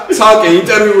და ცალკე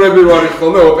ინტერვიურები რო არის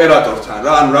ხოლმე ოპერატორთან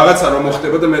რა, ანუ რაღაცა რო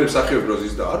მოხდება და მე მსახიობ რო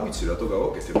ზის და არ ვიცი რატო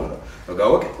გავაკეთე, მაგრამ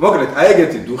მოკლედ აი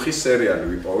ეგეთი დუხის სერიალი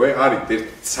ვიპოვე, არის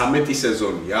 13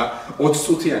 სეზონია, 20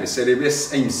 წუთიანი სერიებია,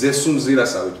 აი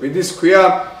ზესუმზირასავით მიდის, ქვია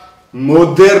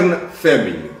Modern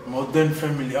Family. Modern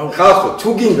Family. ხალხო, თუ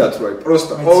გინდათ რომ აი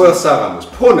პროსტა ყოველ საღამოს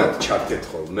ფონად ჩართეთ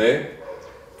ხოლმე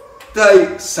და აი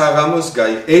საღამოს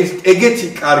ეგეთი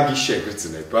კარგი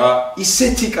შეგრძნება,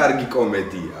 ისეთი კარგი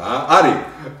კომედია, არის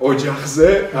ოჯახზე,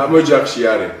 ამ ოჯახში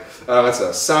არის რაღაცა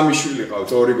სამი შვილი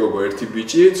ყავს, ორი გოგო, ერთი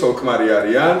ბიჭი, ცოლ-ქმარი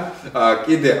არიან,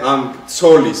 კიდე ამ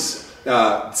ცოლის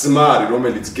ძმა არის,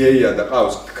 რომელიც გეია და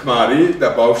ყავს ქმარი და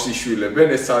ბავშვს იშვილებენ,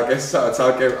 ეს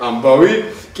ცალკე ამბავი,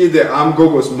 კიდე ამ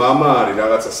გოგოს მამა არის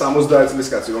რაღაცა 70 წლის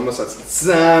კაცი, რომელსაც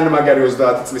ძალიან მაგარი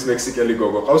 30 წლის მექსიკელი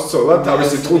გოგო ყავს ცოლად,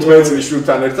 თავისი 15 წლის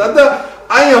შვილთან ერთად და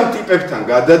აი ამ ტიპებთან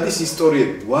გადადის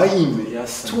ისტორიები. ვაიმე,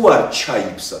 თუ არ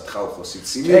ჩაიბსათ ხალხო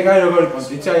სიცილი. ეგ აი როგორი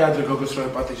პოზიცია, აი ადრე გოგოს რო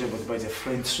ეპატიჟებოდ ბაიზე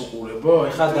ფრენდს უყურებო,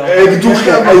 ეხლა და ეგ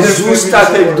დუხია, აი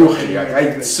ზუსტად ეგ დუხია, აი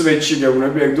სვეტში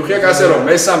გეუბნები ეგ დუხია, ასე რომ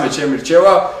მესამე ჩემი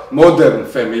რჩევა Modern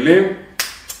Family.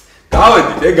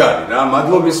 დავედით ეგ არის რა,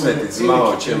 მადლობის მეტი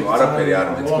ძმაო ჩემო, არაფერი არ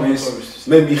მეთქმის.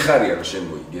 მე მიხარია რომ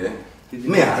შემოიგე.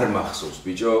 მე არ მახსოვს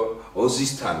ბიჭო,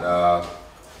 ოზისთან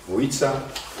ვოიცა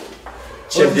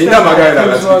დინდა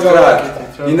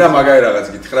მაგარი რაღაც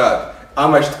გითხრათ?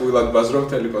 ამაში ტყუილად ბაზრობ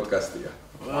თელი პოდკასტია.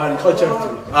 არის ხო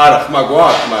ჩართული. არა, ხმა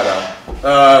გვაქვს, მაგრამ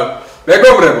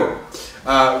მეგობრებო,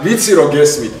 ვიცი რომ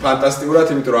გესმით ფანტასტიკურად,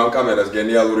 იმიტომ რომ ამ კამერას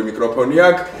გენიალური მიკროფონი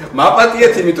აქვს.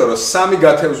 მაპატიეთ, იმიტომ რომ 3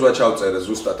 გათევზვა ჩავწერე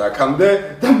ზუსტად აქამდე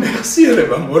და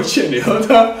მეხსიერება მორჩენიო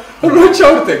და რო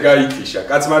ჩავრდე გაითიშა.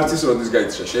 კაც მარცის როდის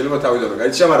გაითიშა? შეიძლება თავიდან რომ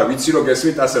გაითიშა, მაგრამ ვიცი რომ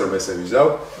გესმით, ასე რომ ესე ვიზავ.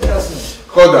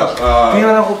 ხო და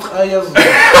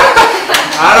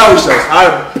არა უშავს,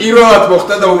 პირველად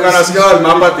მოხდა და უკანასკნელად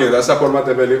მაპატია და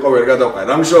საფორმატებელი იყო ვერ გადავყარე.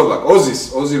 რა მნიშვნელობა?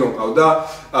 ოზი რომ ყავდა,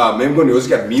 მე მგონი ოზი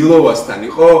კარ მილოვასთან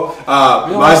იყო,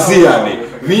 მაზიანი,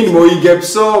 ვინ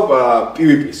მოიგებსო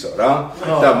პივიპისო რა.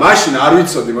 და მაშინ არ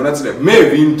ვიცოდი მონაწილე, მე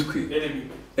ვინ თქვი?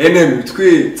 ენემი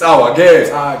თქვი? წავაგე?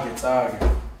 წააგე.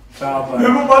 მე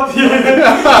მოპატიე.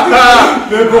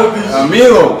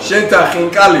 მილო, შენთან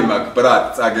ხინკალი მაქვს, ბრატ,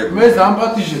 წაგები. მე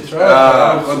დამპატიჟეთ რა.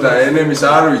 ხო და ენემის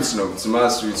არ ვიცნობ,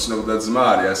 ძმას ვიცნობ და ძმა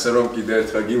არის, ასე რომ კიდე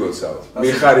ერთხელ გილოცავ.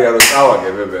 მიხარია რომ წავაგე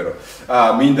ვებერო.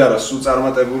 მინდა რომ სულ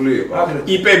წარმატებული იყო.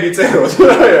 იპები წეროთ.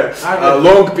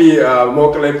 ლონგპი,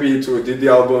 მოკლეპი თუ დიდი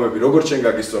ალბომები, როგორც შენ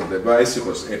გაგისწორდება, ეს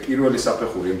იყოს პირველი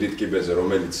საფეხური იმ დიდ კიბეზე,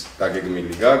 რომელიც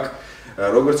დაგეგმილი გაქვს.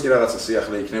 როგორც კი რაღაცა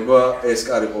სიახლე იქნება, ეს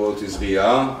კარი ყოველთვის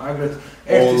ღია. აგრეთ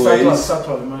ერთი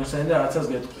სათვალე მოიხსენე და რაღაცას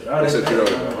გეტყვი რა. ესეთი რა.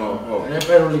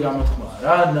 რეპერული გამოთქმაა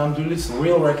რა. ნამდვილიც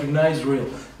real recognize real.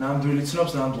 ნამდვილი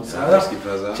ცნობს ნამდვილს რა.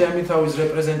 ჩემი თავის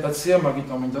რეპრეზენტაცია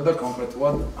მაგიტომ მინდა და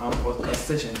კონკრეტულად ამ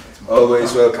პოდკასტზე შენთვის. Always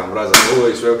welcome, Raza.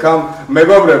 Always welcome.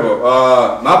 მეგობრებო,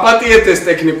 მაპატიეთ ეს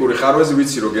ტექნიკური ხარვეზი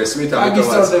ვიცი რომ გესმით,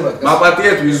 ამიტომაც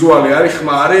მაპატიეთ ვიზუალი არის,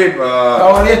 ხმარი.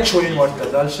 თავარია ჩვენ ვართ და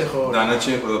დალშე ხო.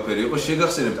 დანარჩენი ყველაფერი იყო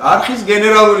შეგახსენებთ. არხის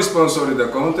გენერალური სპონსორი და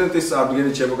კონტენტის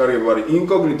წარდგენის შემოგარგება არის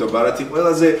Incognito ბარათი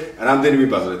ყველაზე რამდენი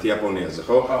მიბაზრეთ იაპონიაზე,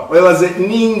 ხო? ყველაზე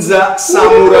ნინძა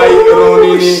სამურაი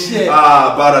რონინი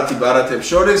ბარათებს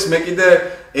შორის მე კიდე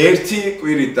ერთი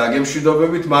კვირით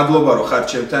დაგემშვიდობებით, მადლობა რომ ხართ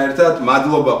ჩემთან ერთად,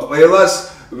 მადლობა ყველას,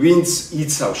 ვინც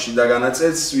იცავს შიდა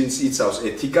განაწილს, ვინც იცავს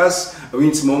ეთიკას,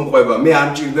 ვინც მომყვება, მე არ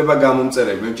მჭირდება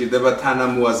გამომწერები, მე მჭირდება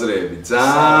თანამოაზრეები.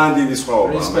 ძალიან დიდი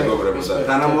სხვაობაა მეგობრებო და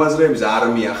თანამოაზრეების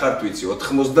არმია ხართ ვიცი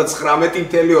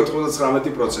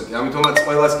 99.99%. ამიტომაც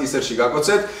ყველას კისერში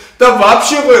გაკოცეთ და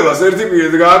ვაფშე ყველას ერთი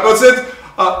კვირით გააკოცეთ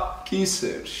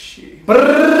კისერში.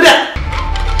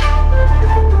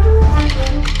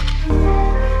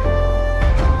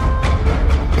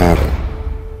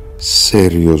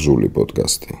 სერიოზული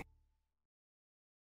პოდკასტი.